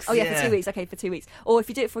 weeks. Oh, yeah, Yeah. for 2 weeks. Okay, for 2 weeks. Or if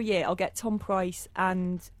you do it for a year, I'll get Tom Price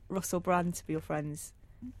and Russell Brand to be your friends.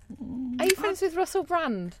 Are you friends with Russell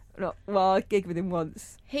Brand? No, well, I gigged with him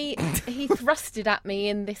once. He thrusted at me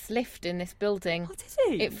in this lift in this building. Oh,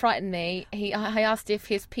 did he? It frightened me. I asked if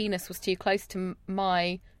his penis was too close to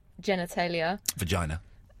my genitalia, Vagina.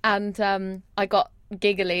 and I got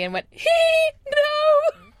giggly and went, no!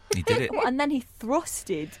 He did it. And then he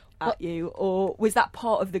thrusted. at you, or was that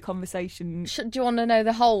part of the conversation? Do you want to know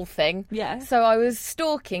the whole thing? Yeah. So I was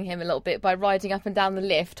stalking him a little bit by riding up and down the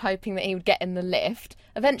lift, hoping that he would get in the lift.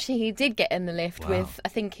 Eventually he did get in the lift with, I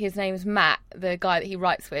think his name's Matt, the guy that he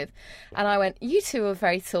writes with. And I went, you two are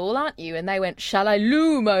very tall, aren't you? And they went, shall I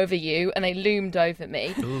loom over you? And they loomed over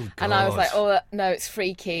me. Oh, and I was God. like, oh, no, it's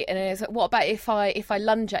freaky. And then he was like, what about if I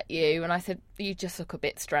lunge at you? And I said, you just look a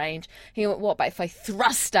bit strange. He went, what about if I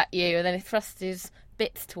thrust at you? And then he thrust his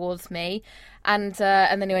bits towards me. And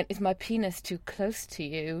then he went, is my penis too close to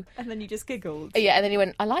you? And then you just giggled. Yeah, and then he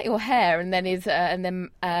went, I like your hair. And then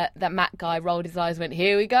that Matt guy rolled his eyes and went,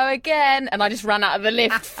 here we go again. And I just ran out of the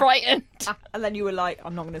lift, frightened. And then you were like,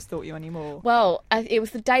 I'm not going to stalk you anymore. Well, it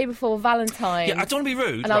was the day before Valentine's. Yeah, I don't want to be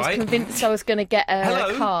rude, and I was convinced I was going to get a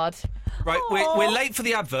Hello? card. Right, we're late for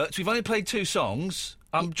the adverts. We've only played 2 songs.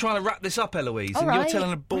 I'm trying to wrap this up, Eloise, All and right. you're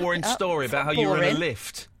telling a boring Wrap it up. story It's about how not you were in a boring.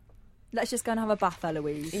 lift. Let's just go and have a bath,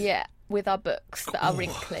 Eloise. Yeah, with our books that are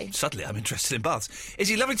wrinkly. Suddenly, I'm interested in baths.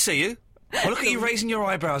 Izzy, lovely to see you. Oh, look at you raising your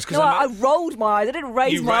eyebrows. No, I rolled my eyes. I didn't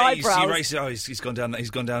raise my eyebrows. You raised. Oh, he's gone down. He's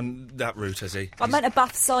gone down that route, has he? I meant a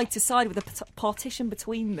bath side to side with a partition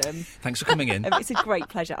between them. Thanks for coming in. It's a great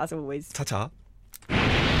pleasure, as always. Ta-ta.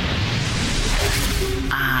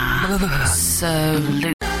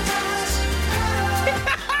 Absolute.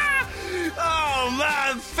 Oh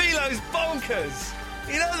man, Philo's bonkers.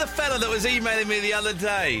 You know the fella that was emailing me the other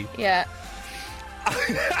day? Yeah.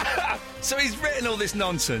 So he's written all this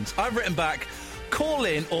nonsense. I've written back, call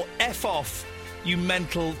in or F off, you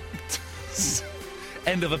mental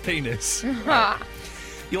end of a penis. Right.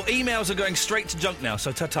 Your emails are going straight to junk now,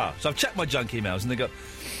 so ta-ta. So I've checked my junk emails and they go...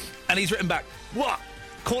 And he's written back, what?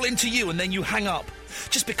 Call in to you and then you hang up.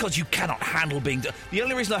 Just because you cannot handle being... The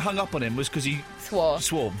only reason I hung up on him was because he...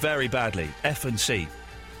 Swore very badly. F and C.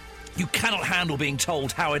 You cannot handle being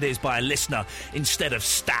told how it is by a listener instead of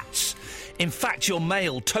stats. In fact, your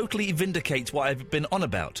mail totally vindicates what I've been on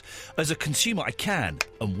about. As a consumer, I can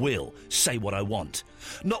and will say what I want.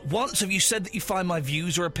 Not once have you said that you find my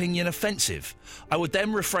views or opinion offensive. I would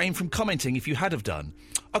then refrain from commenting if you had have done.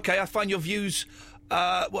 OK, I find your views...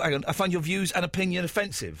 hang on. I find your views and opinion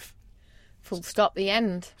offensive. Full stop, the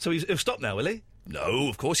end. So he'll stop now, will he? No,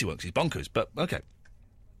 of course he won't, 'cause he's bonkers, but OK.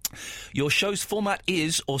 Your show's format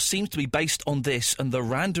is or seems to be based on this and the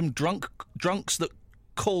random drunks that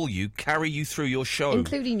call you carry you through your show.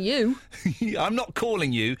 Including you. I'm not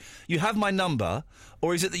calling you. You have my number.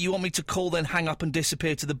 Or is it that you want me to call, then hang up and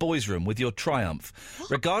disappear to the boys' room with your triumph?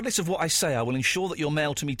 Regardless of what I say, I will ensure that your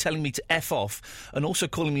mail to me telling me to F off and also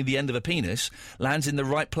calling me the end of a penis lands in the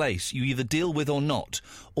right place. You either deal with or not.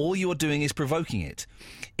 All you are doing is provoking it.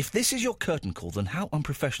 If this is your curtain call, then how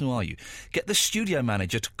unprofessional are you? Get the studio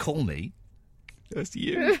manager to call me. That's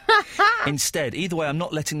you. Instead, either way, I'm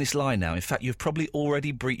not letting this lie now. In fact, you've probably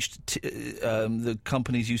already breached the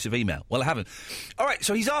company's use of email. Well, I haven't. All right,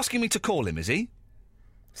 so he's asking me to call him, is he?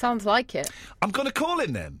 Sounds like it. I'm going to call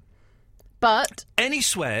him then. But... Any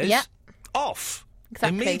swears, Yep. off.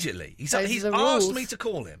 Exactly. Immediately. He's Those asked are the rules. me to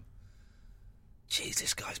call him. Jeez,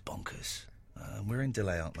 this guy's bonkers. We're in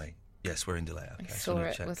delay, aren't we? Yes, we're in delay. Okay, I so saw let me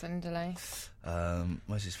it check. was in delay.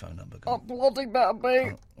 Where's his phone number Oh, gone? bloody better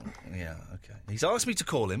be. Yeah, okay. He's asked me to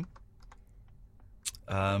call him.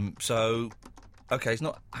 So, okay, it's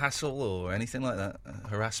not hassle or anything like that.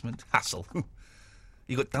 Harassment. Hassle.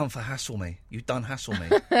 You got done for hassle me. You done hassle me.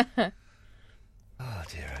 Oh,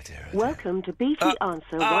 dear, oh, dear. Welcome to BT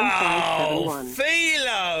Answer 1571. Oh,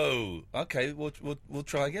 Philo! Okay, we'll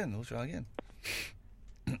try again. We'll try again.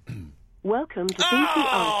 Welcome to BT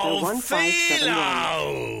Answer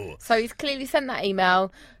 1571. So he's clearly sent that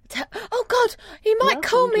email. Oh, God, he might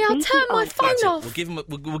call me. I'll turn my phone That's it. off.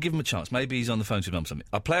 We'll give him a chance. Maybe he's on the phone to mum something.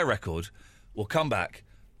 I'll play a record. We'll come back.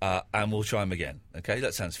 And we'll try him again. Okay,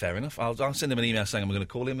 that sounds fair enough. I'll send him an email saying I'm going to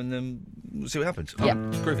call him, and then we'll see what happens. Yeah.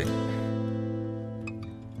 Groovy.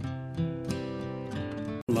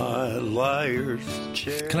 My liar's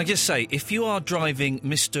chair. Can I just say, if you are driving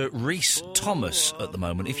Mr. Rhys Thomas at the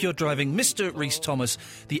moment, if you're driving Mr. Rhys Thomas,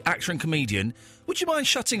 the actor and comedian, would you mind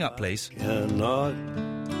shutting up, please? Cannot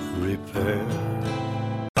repair.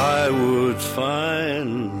 I would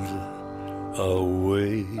find a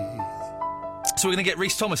way. So we're going to get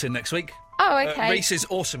Rhys Thomas in next week. Oh, okay. Rhys is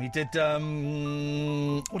awesome. He did,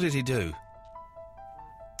 what did he do?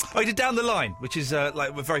 Oh, he did Down the Line, which is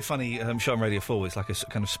like a very funny show on Radio 4. It's like a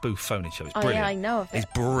kind of spoof phony show. It's brilliant. Yeah, I know of it.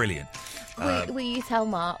 It's brilliant. Will you tell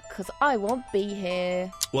Mark? Because I won't be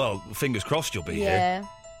here. Well, fingers crossed you'll be here. Yeah.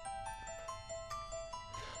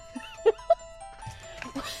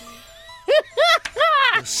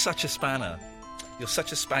 You're such a spanner. You're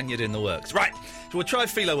such a Spaniard in the works. Right, so we'll try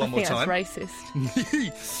Philo one more time. That's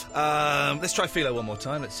racist. Let's try Philo one more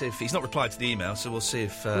time. Let's see if he's not replied to the email, so we'll see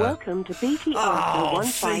if... Welcome to BT Answer 1571.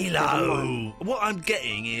 Philo! What I'm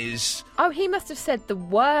getting is... Oh, he must have said the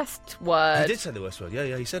worst word. He did say the worst word.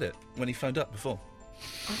 Yeah, he said it when he phoned up before.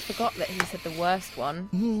 I forgot that he said the worst one.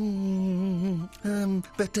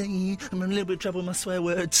 But I'm in a little bit of trouble with my swear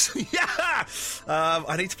words. Yeah!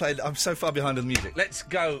 I need to play... I'm so far behind on the music. Let's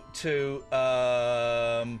go to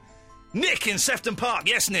Nick in Sefton Park.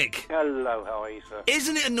 Yes, Nick. Hello, how are you, sir?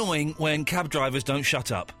 Isn't it annoying when cab drivers don't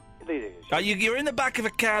shut up? It is. You're in the back of a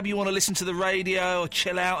cab, you want to listen to the radio or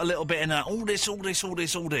chill out a little bit and all this,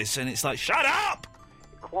 and it's like, shut up!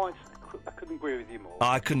 I couldn't agree with you more.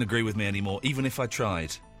 I couldn't agree with me anymore, even if I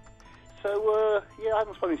tried. So, I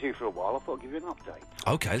haven't spoken to you for a while. I thought I'd give you an update.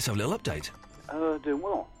 OK, let's have a little update. Doing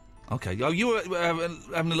well. OK. Oh, you were having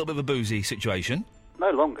a little bit of a boozy situation?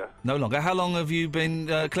 No longer. No longer. How long have you been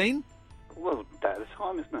clean? Well, that at a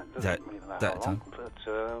time, isn't it? Doesn't really matter that how time. long, but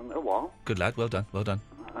a while. Good lad, well done.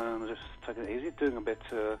 Just taking it easy, doing a bit,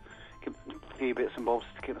 a few bits and bobs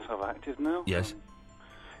to keep myself active now. Yes.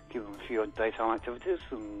 Give them a few daytime activities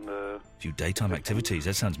and... A few daytime activities?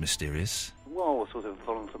 That sounds mysterious. Well, sort of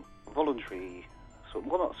voluntary,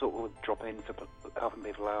 not sort of drop in to helping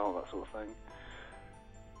people out, that sort of thing.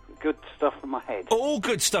 Good stuff for my head. All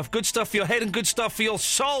good stuff. Good stuff for your head and good stuff for your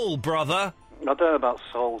soul, brother. I don't know about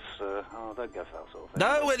souls, sir. I don't go for that sort of thing.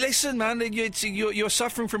 No, listen, man, you're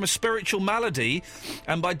suffering from a spiritual malady,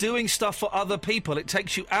 and by doing stuff for other people, it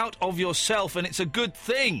takes you out of yourself, and it's a good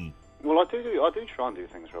thing. Well, I do try and do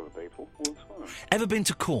things for other people all the time. Ever been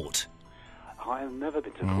to court? I have never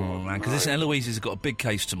been to court. Oh, man, because listen, Eloise has got a big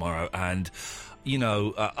case tomorrow, and... You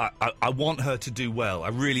know, I want her to do well. I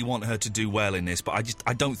really want her to do well in this, but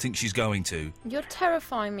I don't think she's going to. You're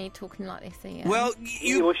terrifying me talking like this, Ian. Well,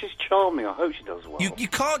 well, she's charming. I hope she does well. You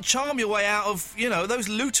can't charm your way out of, those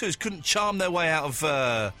looters couldn't charm their way out of...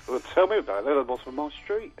 Well, tell me about it. They're at the bottom of my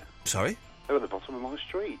street. Sorry? They're at the bottom of my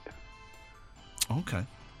street. OK.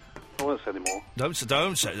 I won't say any more. Don't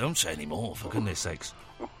say any more, for goodness sakes.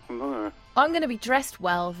 No. I'm going to be dressed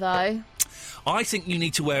well, though. I think you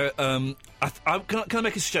need to wear... can I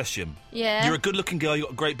make a suggestion? Yeah. You're a good-looking girl, you've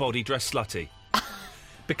got a great body, dress slutty.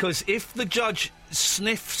 Because if the judge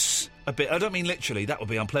sniffs a bit... I don't mean literally, that would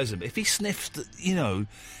be unpleasant. But if he sniffs, he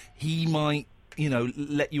might,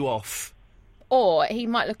 let you off. Or he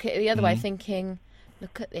might look at it the other way, thinking,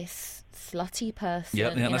 look at this slutty person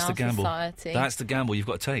in that's our the gamble. society. That's the gamble you've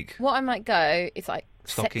got to take. What I might go is, like,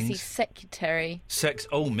 Stockings. sexy secretary.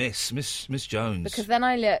 Miss Jones. Because then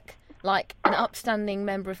I look... like an upstanding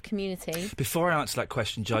member of community. Before I answer that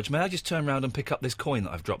question, Judge, may I just turn around and pick up this coin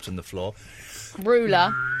that I've dropped on the floor?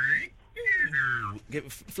 Ruler.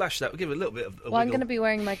 Flash that. Give it a little bit of a Well, I'm wiggle. going to be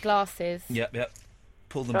wearing my glasses. Yep.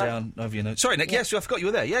 Pull them down over your nose. Sorry, Nick. Yes, I forgot you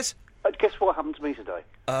were there. Yes? Guess what happened to me today?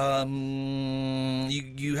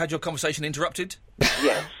 You had your conversation interrupted?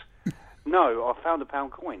 Yes. No, I found a £1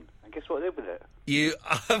 coin. And guess what I did with it? You...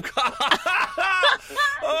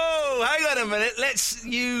 Oh, hang on a minute.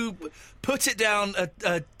 You put it down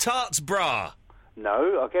a tart's bra.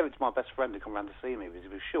 No, I gave it to my best friend to come round to see me because he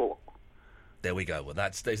was short. There we go. Well,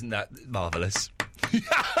 isn't that marvellous?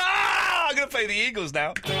 I'm going to play the Eagles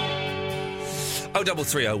now.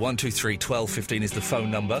 0330 123 1215 is the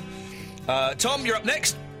phone number. Tom, you're up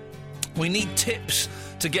next. We need tips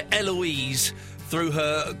to get Eloise through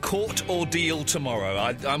her court ordeal tomorrow.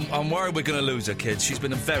 I'm worried we're going to lose her, kids. She's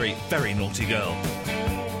been a very, very naughty girl.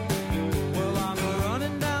 Well, I'm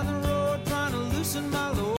running down the road trying to loosen my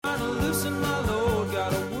load.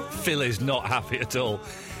 Phil is not happy at all.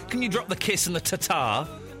 Can you drop the kiss and the ta-ta?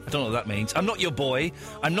 I don't know what that means. I'm not your boy.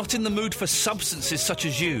 I'm not in the mood for substances such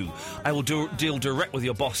as you. I will deal direct with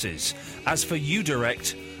your bosses. As for you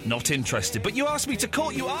direct, not interested. But you asked me to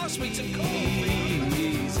call. Easy.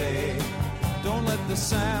 Don't let the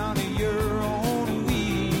sound of your own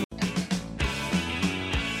weed.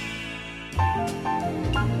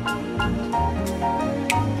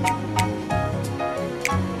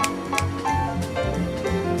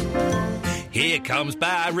 Here comes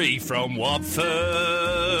Barry from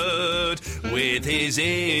Watford with his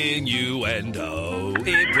innuendo.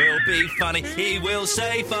 It will be funny. He will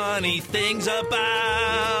say funny things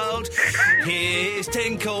about his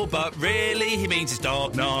tinkle, but really he means his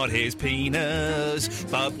dog, not his penis.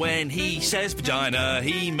 But when he says vagina,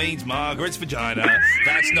 he means Margaret's vagina.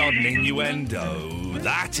 That's not an innuendo.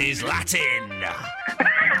 That is Latin.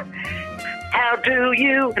 How do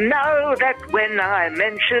you know that when I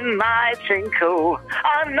mention my tinkle,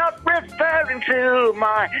 I'm not referring to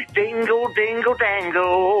my dingle, dingle,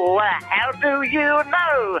 dangle? How do you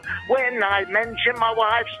know? When I mention my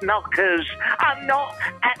wife's knockers, I'm not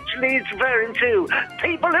actually referring to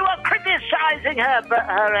people who are criticising her, but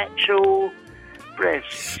her actual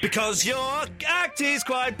breasts. Because your act is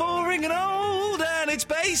quite boring and old, and it's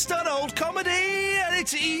based on old comedy, and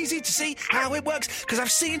it's easy to see how it works, because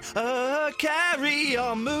I've seen a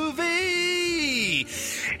carry-on movie.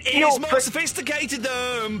 It's more sophisticated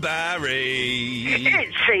than Barry.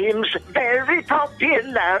 It seems very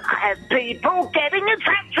popular. I have people getting in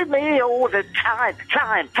touch with me all the time.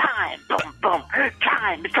 Time, boom, boom.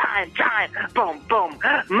 Time, boom, boom.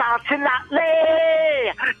 Martin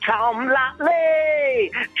Lutley, Tom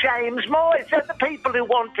Lutley, James Moyes. They're the people who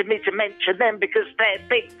wanted me to mention them because they're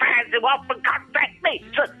big fans who often contact me.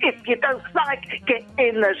 So if you don't like, get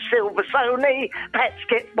in the Silver Sony. Perhaps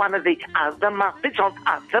get one of the other Muppets on.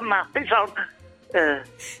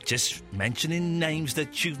 Just mentioning names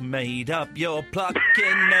that you've made up. You're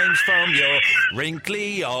plucking names from your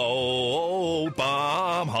wrinkly old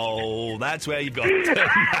bum hole. That's where you've got the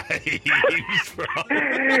names from.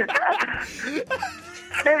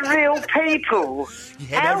 They're real people.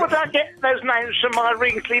 How would I get those names from my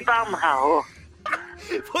wrinkly bum hole?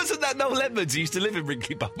 Wasn't that Noel Edmonds who used to live in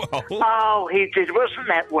Wrinkly Bumhole? Oh, he did. Wasn't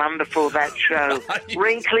that wonderful, that show?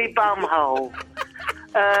 Wrinkly Bumhole.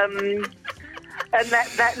 And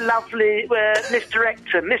that lovely Mr.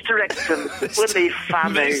 Ecton. Wasn't he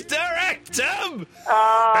funny? Mr. Ecton!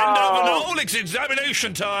 Oh. End of an all, it's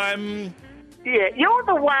examination time. Yeah, you're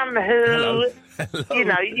the one who... Hello. You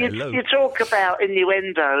know, you talk about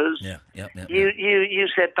innuendos. Yeah. You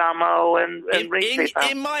said bumhole and wrinkly bum.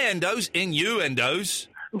 In my endos, in you endos.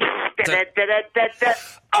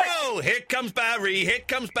 Oh, here comes Barry, he is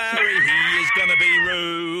gonna be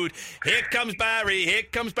rude. Here comes Barry,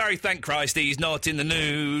 thank Christ he's not in the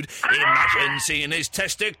nude. Imagine seeing his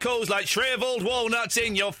testicles like shriveled walnuts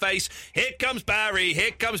in your face. Here comes Barry,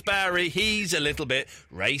 he's a little bit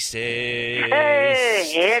racist. Hey,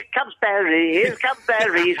 here comes Barry,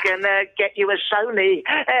 he's gonna get you a Sony.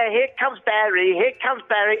 Here comes Barry, an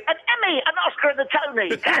Emmy, an Oscar and a Tony.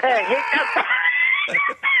 Here comes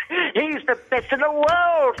He's the best in the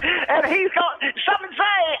world, and he's got something to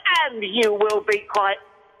say, and you will be quite...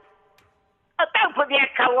 don't put the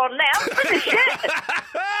echo on now. Finish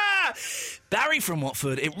it. Barry from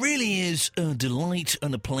Watford, it really is a delight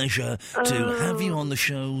and a pleasure to have you on the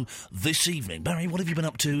show this evening. Barry, what have you been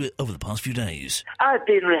up to over the past few days? I've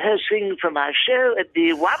been rehearsing for my show at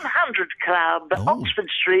the 100 Club, Oxford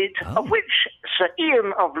Street, of which Sir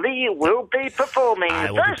Ian of Lee will be performing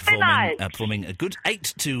Thursday night. Performing a good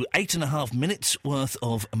 8 to 8.5 minutes worth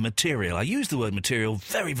of material. I use the word material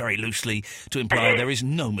very, very loosely to imply there is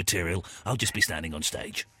no material. I'll just be standing on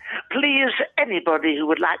stage. Please, anybody who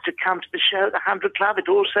would like to come to the show at the 100 Club, it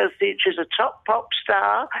also features a top pop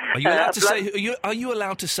star. Are you allowed to say? Are you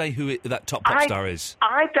allowed to say who that top pop star is?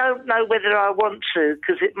 I don't know whether I want to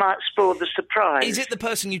because it might spoil the surprise. Is it the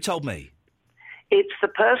person you told me? It's the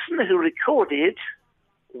person who recorded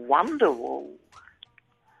Wonderwall.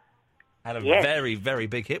 Had a very, very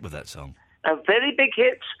big hit with that song. A very big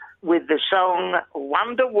hit with the song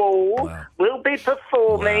Wonderwall. Will be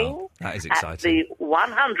performing that is at exciting. the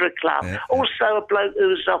 100 Club. Yeah. Also a bloke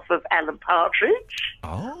who's off of Alan Partridge.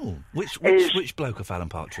 Oh, which bloke of Alan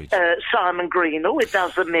Partridge? Simon Greenall. It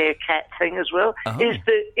does the meerkat thing as well. Oh. He's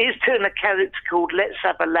doing a character called Let's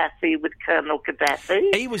Have a Laffy with Colonel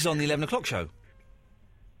Gaddafi. He was on the 11 o'clock show.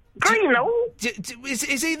 Greenall? Is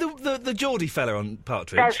he the Geordie fella on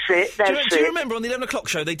Partridge? That's it, Do you remember on the 11 o'clock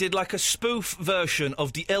show they did like a spoof version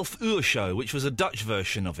of the Elf Uur show, which was a Dutch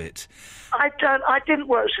version of it? I didn't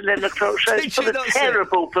watch the 11 o'clock show. It's for the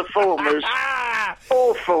terrible performers.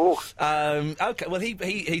 Awful. Okay, well, he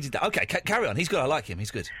did that. Okay, carry on. He's good. I like him.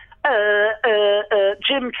 He's good.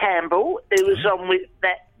 Jim Campbell, who was on with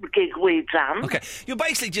that gig we done. Okay, you're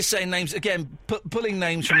basically just saying names, again, pulling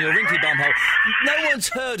names from your wrinkly bumhole. No one's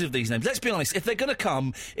heard of these names. Let's be honest, if they're going to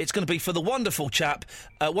come, it's going to be for the wonderful chap,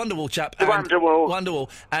 Wonderwall chap. Wonderwall,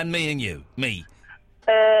 and me and you. Me.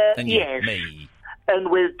 And you. Yes. Me. And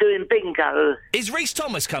we're doing bingo. Is Rhys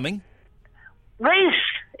Thomas coming? Rhys,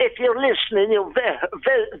 if you're listening, you're very,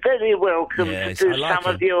 very, very welcome to do some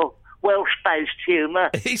of your Welsh-based humour.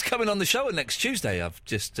 He's coming on the show next Tuesday, I've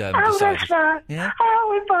just decided. That's right. Yeah?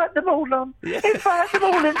 I'll invite them all on. Yeah. Invite them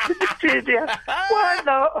all into the studio. Why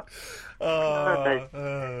not?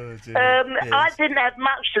 Dear. Yes. I didn't have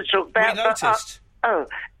much to talk about. We noticed.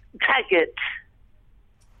 Taggart.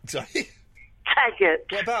 Sorry? Taggart.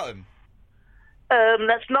 What about him?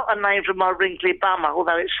 That's not a name from my wrinkly bummer,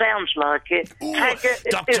 although it sounds like it. Ooh, Taggart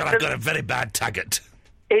Doctor, I've got a very bad Taggart.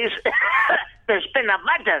 He's there's been a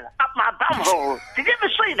murder up my bumhole. Did you ever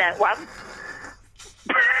see that one?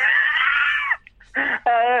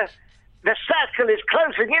 The circle is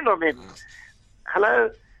closing in on him. Hello?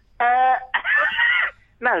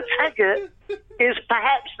 No, Taggart is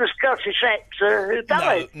perhaps the Scottish actor who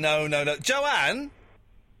died. No. Joanne?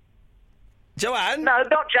 Joanne? No,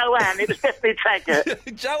 not Joanne. It was definitely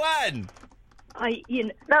Taggart. Joanne? Hi,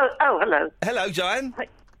 Ian. No, oh, hello. Hello, Joanne.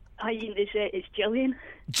 Hi, Ian. It's Gillian.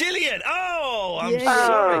 Gillian! Oh, I'm Yeah.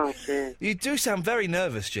 sorry. Oh, dear. You do sound very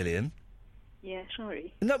nervous, Gillian. Yeah,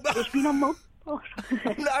 sorry. No, It's been a month. Oh,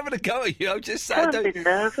 I'm not having a go at you. I'm just saying. Don't be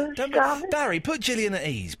nervous, darling. Barry, put Gillian at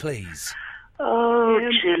ease, please. Oh,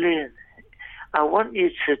 Gillian, I want you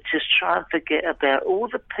to just try and forget about all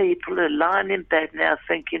the people who are lying in bed now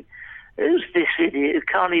thinking, who's this idiot who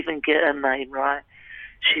can't even get her name right?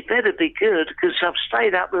 She better be good because I've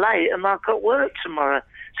stayed up late and I've got work tomorrow.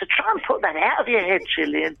 So try and put that out of your head,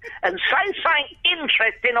 Gillian, and say something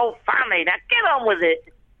interesting or funny. Now get on with it.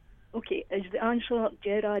 okay, is the answer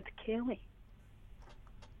Gerard Kelly?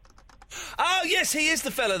 Oh, yes, he is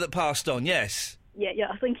the fella that passed on, yes. Yeah,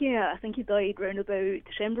 I think he died round about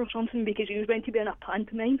December or something because he was meant to be in a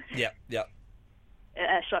pantomime. Yeah.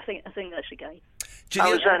 So I think that's the guy. I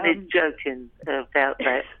was only joking about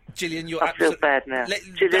that. Gillian, you're I feel bad now.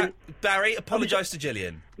 Gillian, Barry, apologise to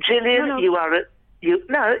Gillian. Gillian, No. you are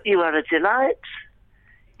a delight.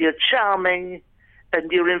 You're charming,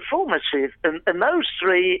 and you're informative, and those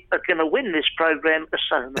three are going to win this programme,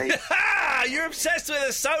 a Sony. You're obsessed with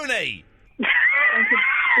a Sony.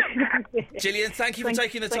 Gillian, thank you for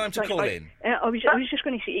taking the time to call in. I was just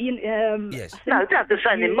going to say, Ian. Yes. No, don't have to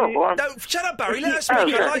say any more. No, shut up, Barry. Let us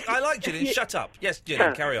speak. I like Gillian. Shut up. Yes,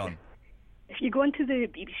 Gillian, carry on. If you go into the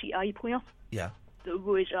BBC iPlayer, Yeah. there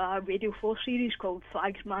was a Radio 4 series called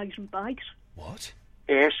Fags, Mags and Bags. What?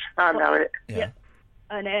 Yes, I know it. Yeah.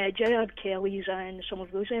 And Gerard Kelly's in some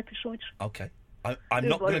of those episodes. Okay. I'm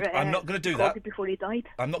not going to do that. Before he died.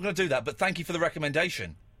 I'm not going to do that, but thank you for the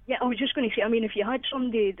recommendation. Yeah, I was just going to say, I mean, if you had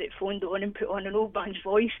somebody that phoned on and put on an old man's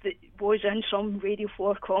voice that was in some Radio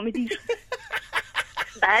 4 comedies...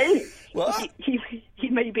 Hey? What? He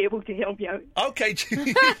might be able to help you out. Okay.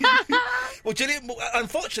 Well, Gillian,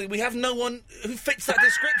 unfortunately, we have no one who fits that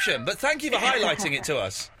description, but thank you for highlighting it to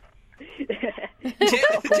us.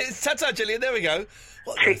 Ta-ta, Gillian, there we go.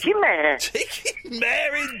 Cheeky mare. Cheeky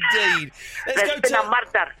mare, indeed. There's been a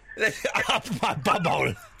murder. Up my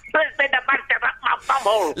bumhole. There's been a murder up my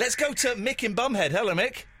bumhole. Let's go to Mick in Bumhead. Hello,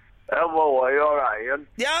 Mick. Hello, are you alright, Ian?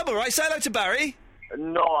 Yeah, I'm alright. Say hello to Barry.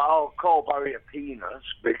 No, I'll call Barry a penis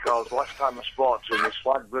because last time I spoke to him, he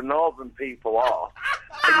slagged the northern people off.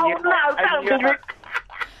 Oh, no, don't do it.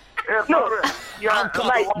 Yeah,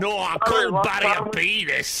 Barry, I called Barry a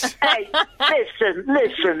penis. Hey,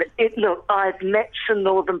 listen. Look, I've met some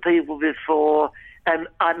northern people before, and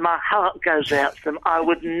my heart goes out to them. I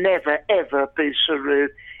would never, ever be so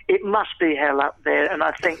rude. It must be hell up there, and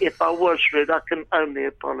I think if I was rude, I can only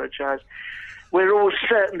apologise. We're all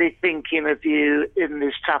certainly thinking of you in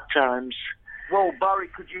these tough times. Well, Barry,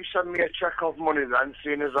 could you send me a cheque of money then,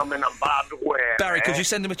 seeing as I'm in a bad way? Barry, could you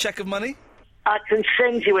send him a cheque of money? I can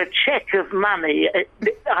send you a cheque of money.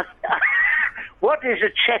 What is a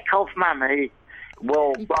cheque of money?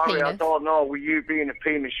 Well, Barry, I don't know. With you being a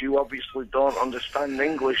penis, you obviously don't understand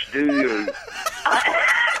English, do you?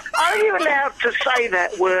 Are you allowed to say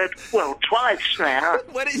that word, well, twice now?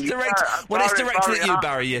 When it's directed at you,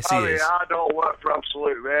 Barry, yes, he is. I don't work for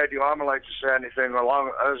Absolute Radio. I'm allowed to say anything as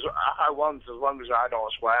long as I want, as long as I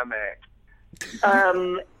don't swear, mate.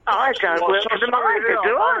 I don't work for the manager,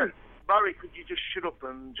 do I? Barry, could you just shut up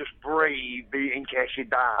and just breathe in case you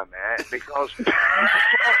die, mate? Because... He's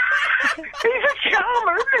a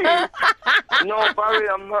charmer, isn't he? No, Barry,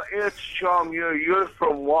 I'm not here to charm you. You're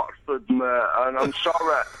from Watford, mate, and I'm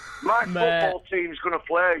sorry. My football team's going to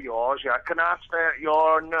play yours, yeah? Can I stay at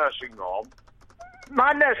your nursing home?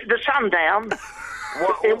 My the Sundown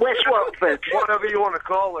in West Watford. Whatever you want to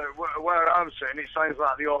call it, where I'm sitting, it sounds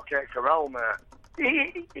like the OK Corral, mate.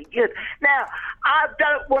 Good. Now, I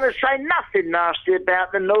don't want to say nothing nasty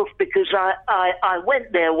about the North because I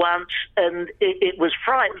went there once and it was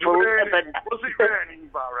frightful. Was it raining,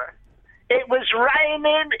 Barry? It was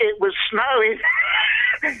raining, it was snowing.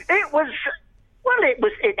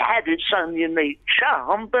 It had its own unique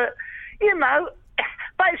charm, but, you know,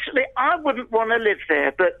 basically I wouldn't want to live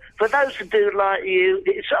there, but for those who do like you,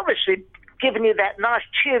 it's obviously giving you that nice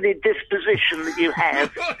cheery disposition that you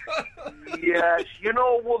have. Yes, you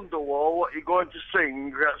know Wonderwall, what you're going to sing,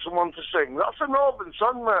 get someone to sing. That's a northern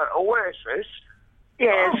song, mate, Oasis.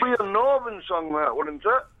 Yes. That would be a northern song, mate, wouldn't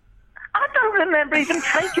it? I don't remember even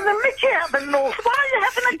taking the mickey out of the North. Why are you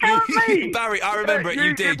having a go at me? Barry, I remember it.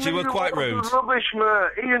 You did. You were quite rude. Rubbish, mate.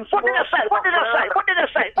 Ian What did I say? What did I say? What did I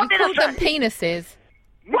say? What You did I called them say? penises.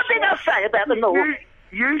 What did I say about the North?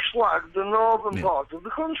 You slagged the northern part of the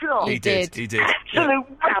country off. He did. He did. Absolute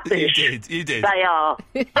rubbish. You did. They are.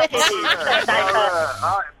 Barry,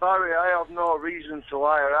 I have no reason to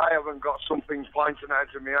lie. I haven't got something pointing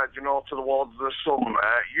out of me head, towards the sun,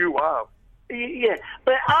 mate. You have. Yeah,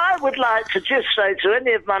 but I would like to just say to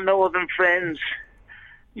any of my northern friends,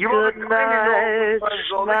 good night,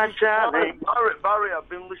 my darling. Barry, I've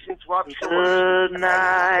been listening to Absolute. Good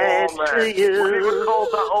night to you. We were told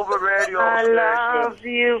that over radio I station. love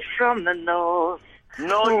you from the north.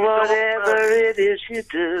 No, you whatever don't. it is you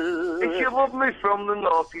do. If you love me from the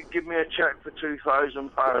north, you'd give me a cheque for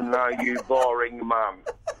 £2,000 now, you boring man.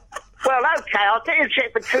 Well, OK, I'll get you a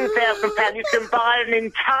cheque for £2,000. You can buy an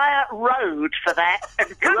entire road for that.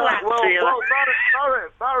 And good luck to you. Well,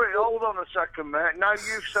 Barry, hold on a second, mate. Now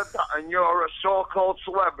you've said that and you're a so-called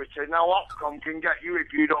celebrity. Now Ofcom can get you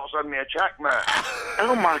if you don't send me a cheque, mate.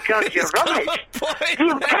 Oh, my God, you're right.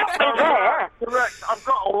 You've got me there. Correct. I've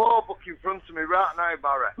got a law book in front of me right now,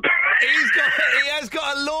 Barry. He has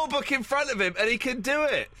got a law book in front of him, and he can do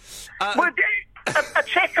it. A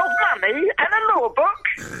cheque of money and a law book?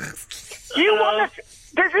 You want to...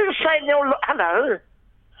 Does it say in your... Hello?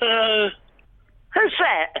 Hello. Who's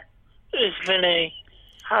that? It's Vinny.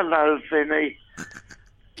 Hello, Vinny.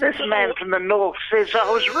 This man from the north says I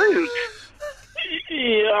was rude.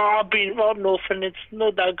 Yeah, I've been up north and it's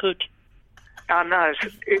not that good. I know.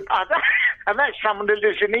 And that's someone who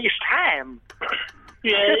lives in East Ham.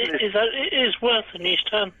 Yeah, it is worse than East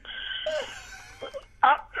Ham.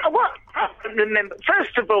 What? I remember.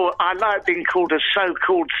 First of all, I like being called a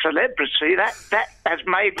so-called celebrity. That has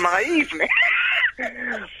made my evening.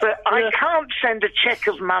 But I can't send a cheque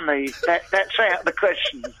of money. That's out of the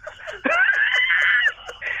question.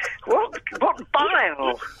 What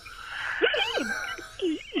bile?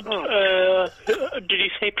 Did you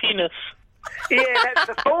say penis? Yeah, that's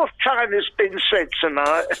the fourth time it's been said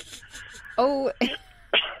tonight. Oh.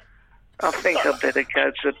 I think I'd better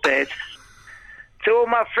go to bed. To all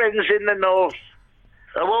my friends in the north.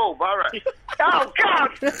 Hello, Barry. Oh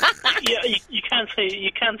God! Yeah, you can't say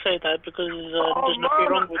that because there's nothing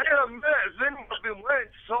wrong with it. Hey, mate, Vinny, I've been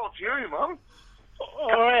waiting to talk to you, man.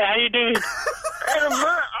 All right, how you doing? Hey,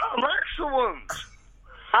 mate, I'm excellent.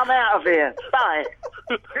 I'm out of here. Bye.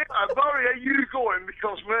 Barry, are you going?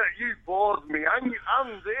 Because, mate, you bored me. And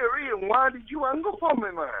Ian, why did you hang up on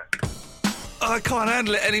me, mate? I can't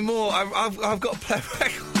handle it anymore. I've got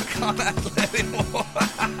playback. I can't handle it anymore.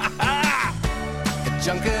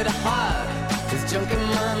 Junk at heart is junk in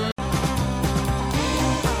my...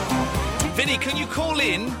 Vinny, can you call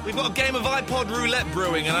in? We've got a game of iPod roulette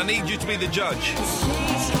brewing and I need you to be the judge.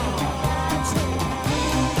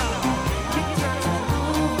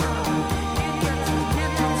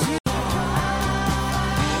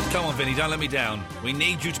 Come on, Vinny, don't let me down. We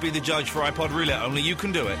need you to be the judge for iPod roulette. Only you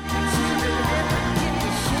can do it.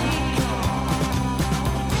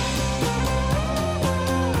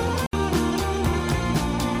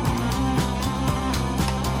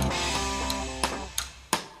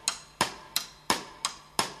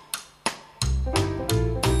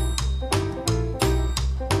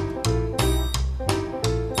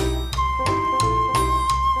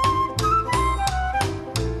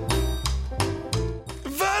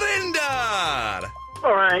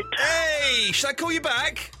 Should I call you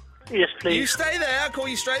back? Yes, please. You stay there, I'll call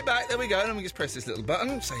you straight back. There we go. And then we just press this little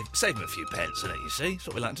button. Save him a few pence, isn't it, you see? That's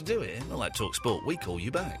what we like to do here. Not like Talk Sport. We call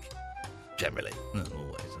you back. Generally. Not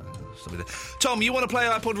always. Tom, you want to play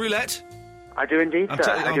iPod roulette? I do indeed,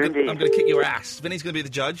 sir. I'm going to kick your ass. Vinny's going to be the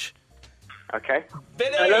judge. Okay.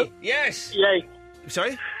 Vinny! Hello? Yes! Yay.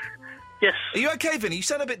 Sorry? Yes. Are you okay, Vinny? You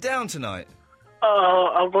sound a bit down tonight.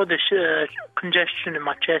 I've got this congestion in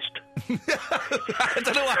my chest. I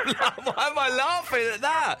don't know why am I laughing at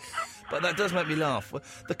that? But that does make me laugh.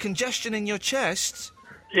 The congestion in your chest?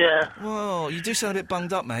 Yeah. Whoa, you do sound a bit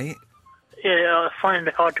bunged up, mate. Yeah, I find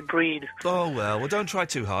it hard to breathe. Oh, well, don't try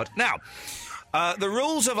too hard. Now, the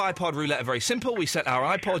rules of iPod Roulette are very simple. We set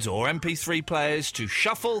our iPods or MP3 players to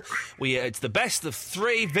shuffle. It's the best of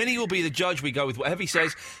three. Vinny will be the judge. We go with whatever he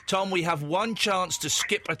says. Tom, we have one chance to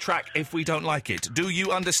skip a track if we don't like it. Do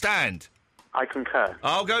you understand? I concur.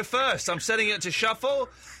 I'll go first. I'm setting it to shuffle.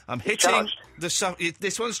 I'm hitting the...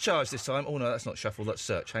 This one's charged this time. Oh, no, that's not shuffle. That's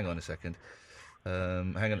search. Hang on a second.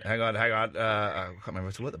 Hang on. I can't remember how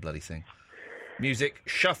to work the bloody thing. Music.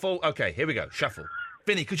 Shuffle. OK, here we go. Shuffle.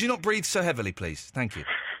 Vinny, could you not breathe so heavily, please? Thank you.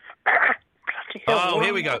 Oh,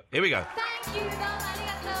 here we go. Thank you,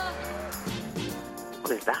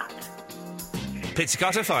 What is that?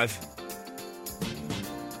 Pizzicato 5.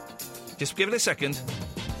 Just give it a second.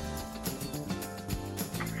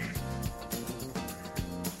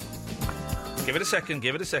 Give it a second,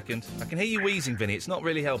 give it a second. I can hear you wheezing, Vinny. It's not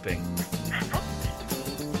really helping.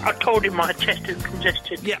 I told him my chest is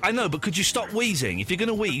congested. Yeah, I know, but could you stop wheezing? If you're going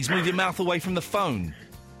to wheeze, move your mouth away from the phone.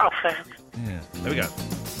 Okay. Yeah, there we go.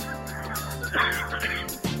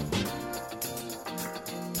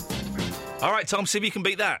 All right, Tom, see if you can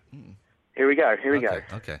beat that. Here we go, here we go.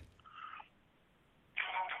 Okay.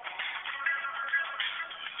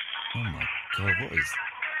 Oh, my God, what is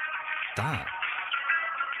that?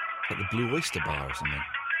 Like the Blue Oyster Bar or something.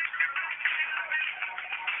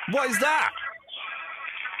 What is that?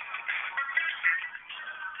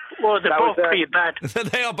 Well, they're both pretty bad.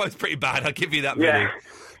 They are both pretty bad, I'll give you that, Yeah. Vinny.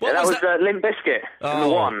 What that was that? Limp Bizkit, number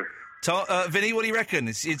one. Vinny, what do you reckon?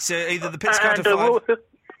 It's either the Pizzicato 5...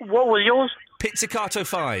 What was yours? Pizzicato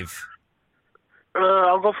 5.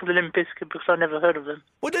 I'll go for the Limp Bizkit because I've never heard of them.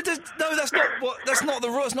 Well, no, that's not what. That's not the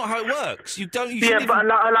rule. That's not how it works. You don't. You Yeah, shouldn't but even...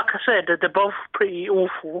 like I said, they're both pretty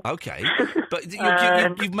awful. Okay, but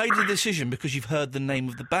And- you've made the decision because you've heard the name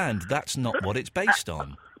of the band. That's not what it's based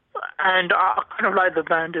on. And I kind of like the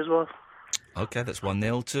band as well. Okay, that's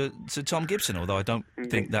 1-0 to Tom Gibson. Although I don't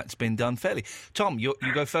think that's been done fairly. Tom, you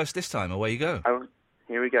go first this time. Away you go. Oh,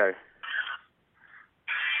 here we go.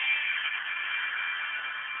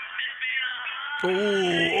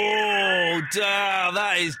 Oh,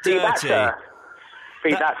 that is Beat dirty. that, sir.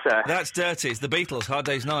 Beat that, sir. That's dirty. It's the Beatles, Hard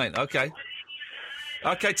Day's Night. Okay.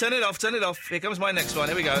 Okay, turn it off, turn it off. Here comes my next one.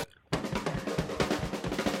 Here we go.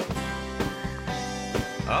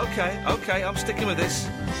 Okay, I'm sticking with this.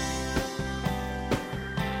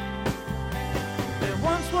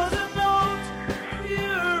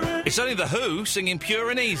 It's only The Who singing Pure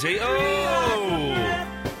and Easy. Oh!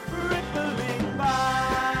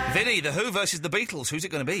 Vinny, The Who versus The Beatles. Who's it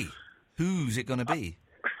going to be? Who's it going to be?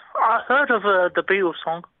 I heard of the Beatles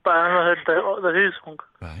song, but I never heard the Who song.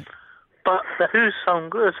 Right. But the Who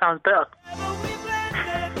song sounds better.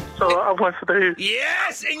 So I went for the Who.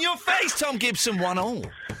 Yes! In your face, Tom Gibson, 1-1.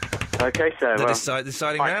 Okay, so The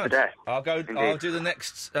deciding fight round. for death. I'll Indeed. do the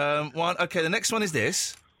next one. Okay, the next one is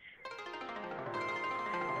this.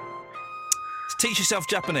 Teach yourself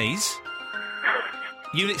Japanese.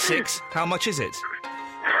 Unit 6. How much is it?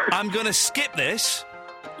 I'm going to skip this.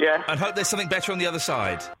 Yeah. And hope there's something better on the other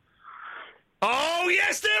side. Oh,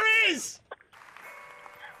 yes, there is!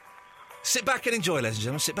 Sit back and enjoy, ladies and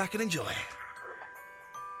gentlemen. Sit back and enjoy.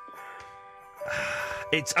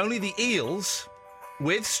 It's only the Eels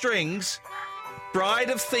with strings. Bride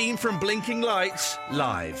of Theme from Blinking Lights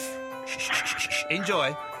live.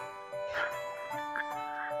 Enjoy.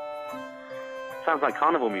 Sounds like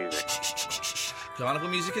carnival music. Carnival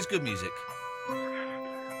music is good music.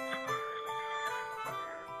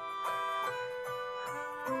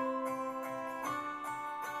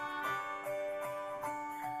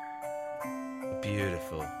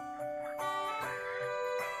 Beautiful.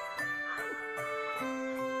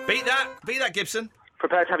 Beat that, Gibson.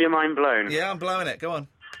 Prepare to have your mind blown. Yeah, I'm blowing it. Go on.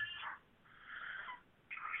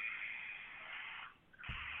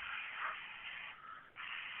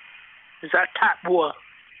 Is that tap water?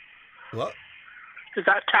 What? Is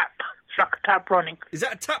that tap? It's like a tap running. Is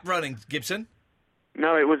that a tap running, Gibson?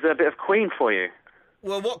 No, it was a bit of Queen for you.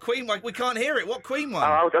 Well, what Queen? We can't hear it. What Queen one?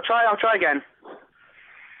 I'll try again.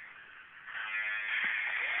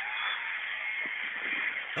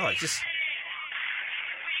 Oh, it's just...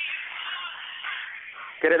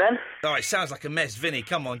 Get it then? Oh, it sounds like a mess. Vinny,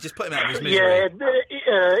 come on, just put him out of his misery.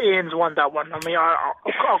 Yeah, Ian's won that one. I mean, I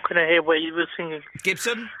couldn't hear what he was singing.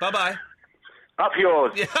 Gibson, bye-bye. Up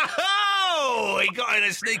yours. Oh, he got in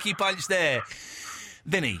a sneaky punch there.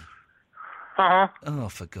 Vinny. Uh-huh. Oh,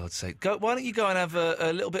 for God's sake. Why don't you go and have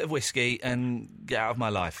a little bit of whiskey and get out of my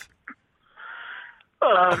life?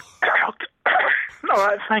 All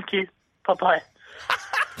right, thank you. Bye-bye.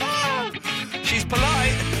 She's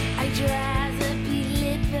polite. I'd rather be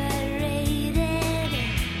liberated.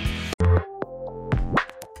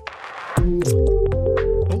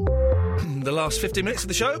 The last 15 minutes of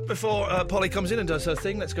the show before Polly comes in and does her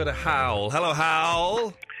thing. Let's go to Hal. Hello,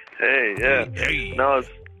 Hal. Hey, yeah. Hey. No,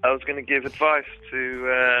 I was going to give advice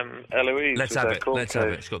to Eloise. Let's have it. Let's have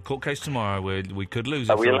it. She's got court case tomorrow. We could lose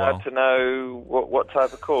it Are for we a while. allowed to know what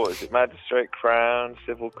type of court? Is it magistrate, crown,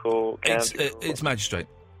 civil court, county court? It's magistrate.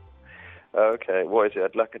 Okay, what is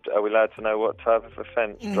it? Are we allowed to know what type of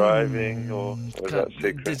offence? Driving or is that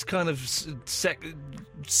secret? It's kind of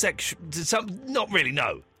not really,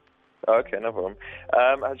 no. Okay, no problem.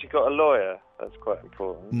 Has she got a lawyer? That's quite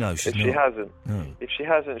important. No, she's if she not. hasn't, No. if she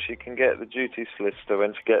hasn't, she can get the duty solicitor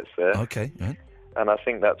when she gets there. Okay, right. And I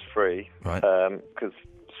think that's free. Right.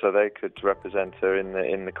 So they could represent her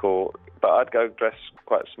in the court. But I'd go dress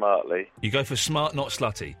quite smartly. You go for smart, not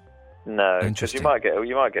slutty. No, because Interesting.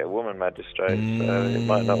 you might get a woman magistrate, so it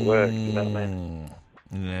might not work. You know what I mean?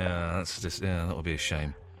 Yeah, that would be a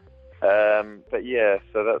shame. But yeah,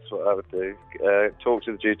 so that's what I would do. Talk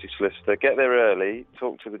to the duty solicitor. Get there early.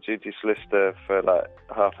 Talk to the duty solicitor for like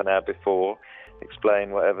half an hour before. Explain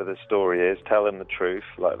whatever the story is. Tell them the truth,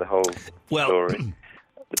 like the whole story.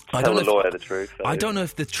 Tell the lawyer the truth. I don't know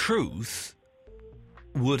if the truth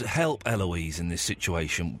would help Eloise in this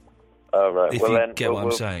situation. Oh, right. If well, you then, get what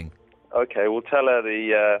I'm saying. Okay, we'll tell her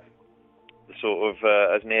the sort of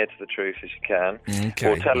as near to the truth as you can. Okay,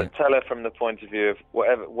 Or tell her from the point of view of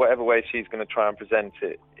whatever way she's going to try and present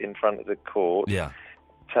it in front of the court. Yeah.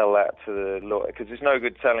 Tell that to the lawyer, because it's no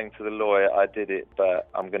good telling to the lawyer, I did it, but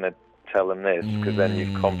I'm going to tell them this, because then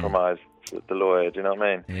you've compromised the lawyer. Do you know what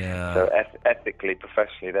I mean? Yeah. So ethically,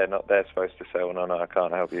 professionally, they're supposed to say, "Oh no, I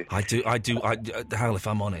can't help you." I do. Hal, if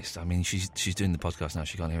I'm honest, I mean, she's doing the podcast now.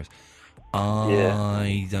 She can't hear us.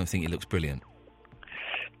 I don't think it looks brilliant.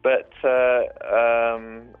 But I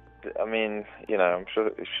mean, you know, I'm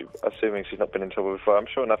sure. Assuming she's not been in trouble before, I'm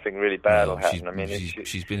sure nothing really bad will happen. I mean,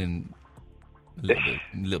 she's been in a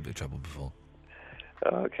little bit of trouble before.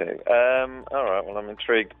 Okay. All right. Well, I'm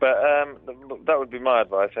intrigued, but that would be my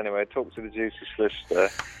advice anyway. Talk to the duty solicitor.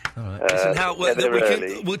 All right. Listen, Hal, get there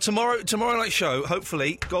early. tomorrow night's show,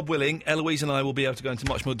 hopefully, God willing, Eloise and I will be able to go into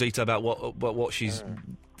much more detail about what she's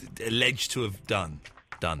alleged to have done.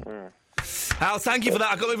 Hal, thank you for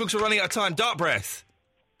that. I've got to move because we're running out of time. Dark Breath.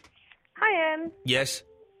 Hi, Ian. Yes.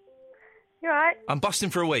 You alright? I'm busting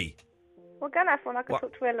for a wee. Well, go and have one. I can What?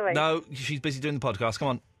 talk to Eloise. No, she's busy doing the podcast. Come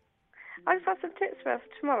on. I just have some tips for us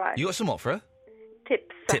tomorrow. You got some what for her?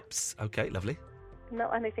 Tips. Tips. Okay, lovely.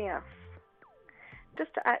 Not anything else.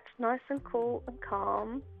 Just to act nice and cool and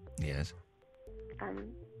calm. Yes.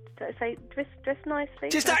 And say dress nicely.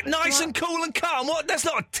 Just act nice and cool and calm. What? That's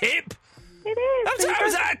not a tip. It is.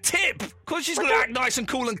 How's that a tip? Of course she's going to act nice and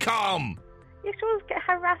cool and calm. You should always get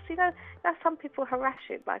harassed. You know, some people harass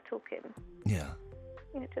you by talking. Yeah.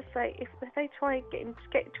 You know, just say if they try to get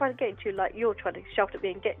into you like you're trying to shout at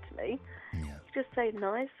me and get to me. You just say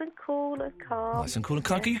nice and cool and calm. Nice and cool and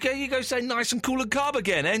calm. You go say nice and cool and calm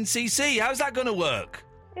again. NCC. How's that going to work?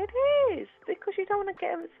 It is because you don't want to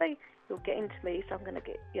get them say you'll get into me, so I'm going to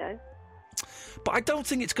get But I don't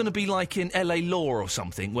think it's going to be like in LA Law or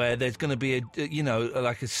something, where there's going to be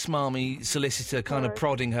like a smarmy solicitor kind of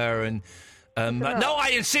prodding her and. No, I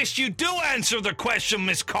insist you do answer the question,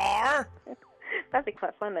 Miss Carr. That'd be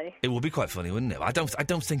quite funny. It would be quite funny, wouldn't it? I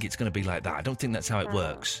don't think it's going to be like that. I don't think that's how it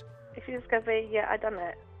works. If you just go be, yeah, I done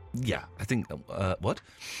it. Yeah, I think. What?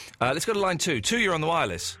 Let's go to line 2. 2, you're on the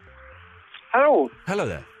wireless. Hello. Hello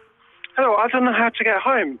there. Hello, I don't know how to get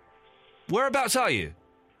home. Whereabouts are you?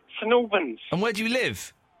 St Albans. And where do you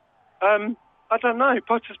live? I don't know,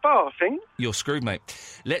 Potter's Bar, I think. You're screwed, mate.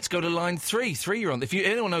 Let's go to line 3. 3, you're on. If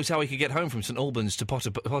anyone knows how he could get home from St Albans to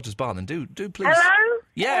Potter's Bar, then do please. Hello?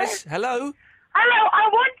 Yes, hello. Hello, I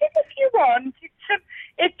wondered if you wanted some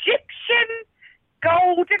Egyptian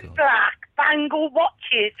gold and black bangle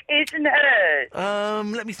watches, his and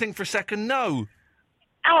hers. Let me think for a second. No.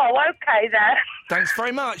 Oh, okay then. Thanks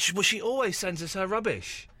very much. Well, she always sends us her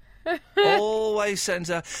rubbish. Always sends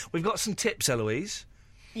her. We've got some tips, Eloise.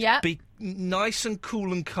 Yeah. Be nice and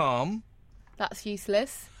cool and calm. That's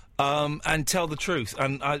useless. And tell the truth.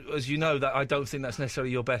 And as you know, that I don't think that's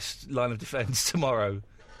necessarily your best line of defence tomorrow.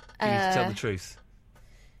 You need to tell the truth.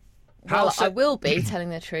 Well, I will be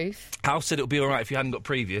telling the truth. Hal said it would be all right if you hadn't got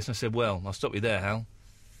previous. And I said, well, I'll stop you there, Hal.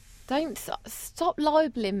 Don't stop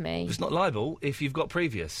libeling me. It's not libel if you've got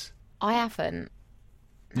previous. I haven't.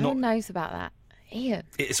 No one knows about that. Ian.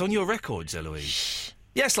 It's on your records, Eloise. Shh.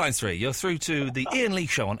 Yes, line 3. You're through to the Ian Lee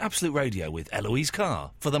Show on Absolute Radio with Eloise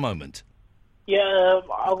Carr for the moment. Yeah,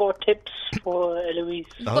 I've got tips for Eloise.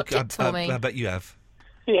 I bet you have.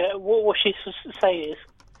 Yeah, what she say is,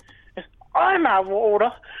 I'm out of order,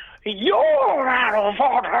 you're out of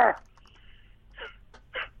order.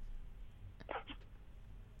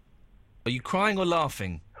 Are you crying or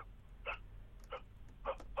laughing?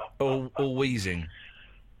 Or wheezing?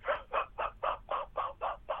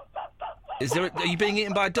 Are you being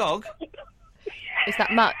eaten by a dog? Is that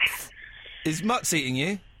Mutz? Is Mutz eating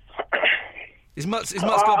you? Is Mutz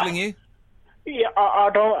gobbling you? Yeah, I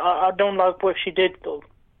don't like what she did though.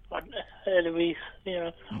 Eloise, you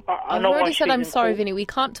know. I've already said I'm sorry, Vinny. We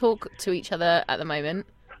can't talk to each other at the moment.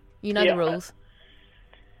 You know the rules.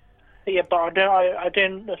 Yeah, but I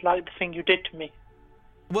didn't like the thing you did to me.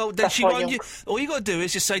 Well, then That's she why won't. you're- All you got to do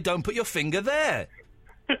is just say, "Don't put your finger there."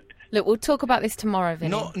 Look, we'll talk about this tomorrow,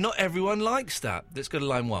 Vinny. Not everyone likes that. Let's go to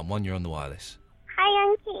line one. One, you're on the wireless. Hi,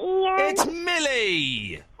 Uncle Ian. It's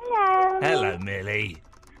Millie. Hello. Hello, Millie.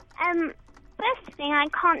 First thing, I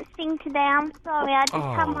can't sing today. I'm sorry. I just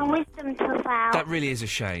have my wisdom tooth out. That really is a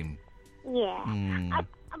shame. Yeah. Mm.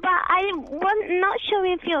 But I was not sure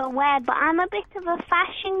if you're aware, but I'm a bit of a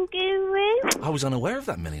fashion guru. I was unaware of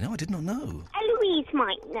that, Millie. No, I did not know. Eloise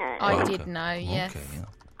might know. I did know, yes. Okay, yeah.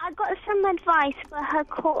 I got some advice for her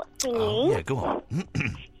court thingy. Oh, yeah, go on.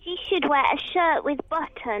 She should wear a shirt with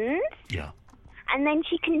buttons. Yeah. And then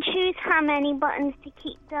she can choose how many buttons to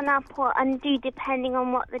keep done up or undo depending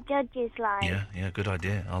on what the judges like. Yeah, good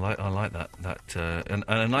idea. I like that. And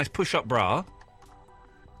a nice push-up bra.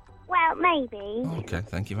 Well, maybe. Okay,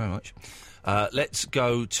 thank you very much. Let's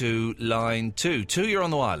go to line two. Two, you're on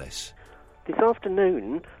the wireless. This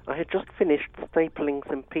afternoon, I had just finished stapling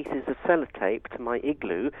some pieces of sellotape to my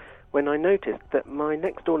igloo when I noticed that my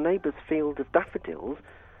next-door neighbour's field of daffodils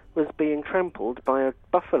was being trampled by a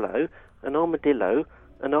buffalo, an armadillo,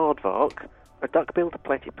 an aardvark, a duck-billed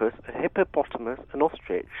platypus, a hippopotamus, an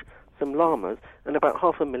ostrich, some llamas, and about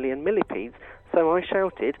 500,000 millipedes. So I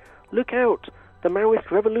shouted, "Look out! The Maoist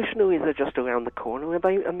revolutionaries are just around the corner,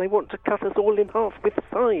 and they want to cut us all in half with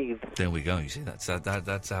scythes." There we go. You see, that's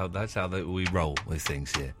how we roll with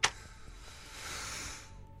things here.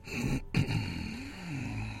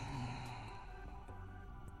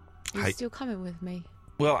 You're Hey. still coming with me.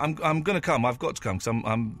 Well, I'm going to come. I've got to come because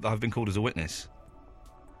I've been called as a witness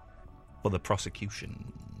for the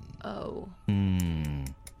prosecution. Oh. I'm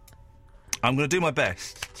going to do my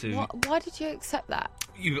best to. Why did you accept that?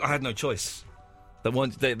 I had no choice. That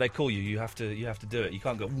once they call you, you have to do it. You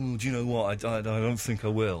can't go. Do you know what? I don't think I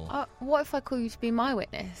will. What if I call you to be my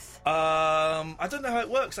witness? I don't know how it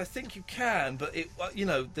works. I think you can, but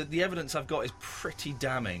the evidence I've got is pretty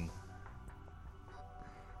damning.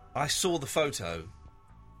 I saw the photo,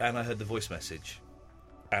 and I heard the voice message,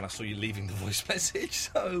 and I saw you leaving the voice message.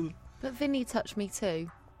 So But Vinny touched me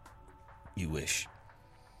too. you wish.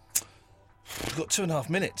 We've got 2.5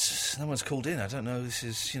 minutes. No one's called in. I don't know. This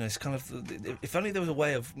is, it's kind of. If only there was a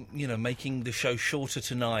way of, making the show shorter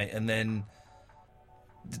tonight and then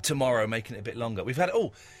tomorrow making it a bit longer. We've had.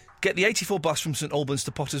 Get the 84 bus from St Albans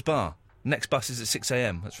to Potter's Bar. Next bus is at 6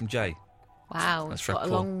 a.m. That's from Jay. Wow, That's it's very got a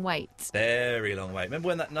cool. long wait. Very long wait. Remember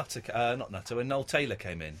when that when Noel Taylor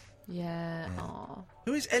came in? Yeah. Aw.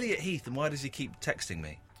 Who is Elliot Heath and why does he keep texting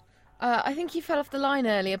me? I think he fell off the line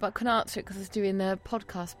earlier, but couldn't answer it because I was doing the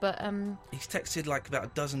podcast. But He's texted like about a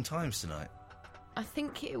dozen times tonight. I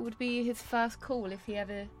think it would be his first call if he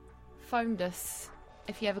ever phoned us,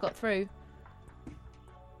 if he ever got through.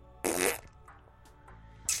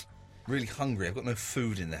 Really hungry. I've got no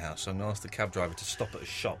food in the house, so I'm going to ask the cab driver to stop at a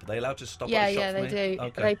shop. Are they allowed to stop Yeah, at a shop yeah, for they me? do.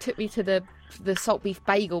 Okay. They took me to the salt beef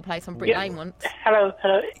bagel place on Brick Lane once. Hello.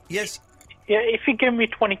 Yes. Yeah, if you give me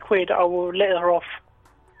 20 quid, I will let her off.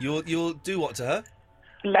 You'll do what to her?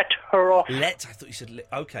 Let her off. Let? I thought you said...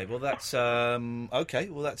 Okay, well, that's... okay,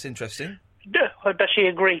 well, that's interesting. Does she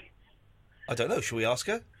agree? I don't know. Shall we ask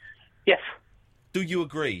her? Yes. Do you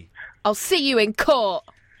agree? I'll see you in court.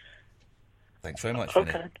 Thanks very much,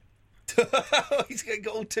 Okay. Vinny. He's getting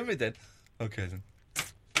all timid then. Okay, then.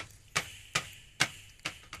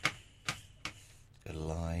 Good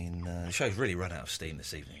line. The show's really run out of steam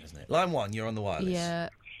this evening, isn't it? Line one, you're on the wireless. Yeah.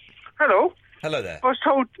 Hello. Hello there. I was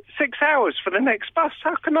told 6 hours for the next bus.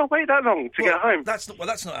 How can I wait that long to get home? That's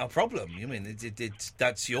not our problem. You mean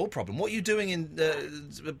that's your problem? What are you doing in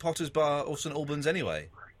Potter's Bar or St Albans anyway?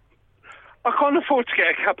 I can't afford to get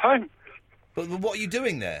a cab home. But what are you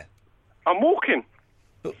doing there? I'm walking.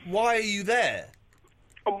 But why are you there?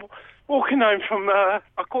 I'm walking home from... I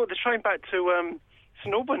caught the train back to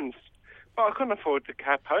St Albans, but I couldn't afford the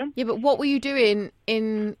cab home. Yeah, but what were you doing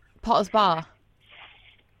in Potter's Bar?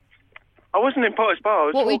 I wasn't in Potter's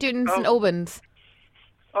Bar. What were you doing in St Albans?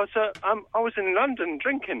 I was in London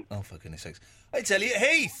drinking. Oh, for goodness sakes. It's Elliot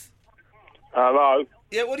Heath. Hello.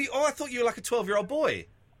 Yeah, what do you... Oh, I thought you were like a 12-year-old boy.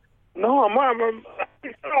 No, I'm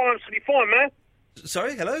absolutely fine, man.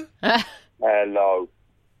 Sorry, hello? Hello.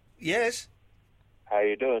 Yes? How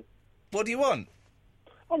you doing? What do you want?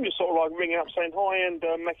 I'm just sort of like ringing up saying hi and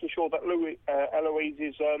making sure that Eloise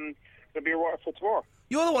is going to be all right for tomorrow.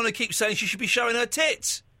 You're the one who keeps saying she should be showing her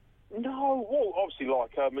tits. No, well, obviously,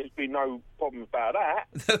 it's been no problem about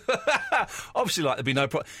that. Obviously, there'd be no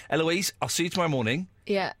problem. Eloise, I'll see you tomorrow morning.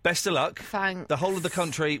 Yeah. Best of luck. Thanks. The whole of the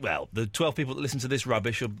country, well, the 12 people that listen to this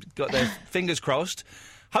rubbish have got their fingers crossed.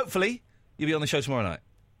 Hopefully, you'll be on the show tomorrow night.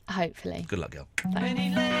 Hopefully. Good luck, girl.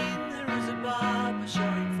 Thanks.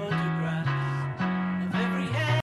 sunshine.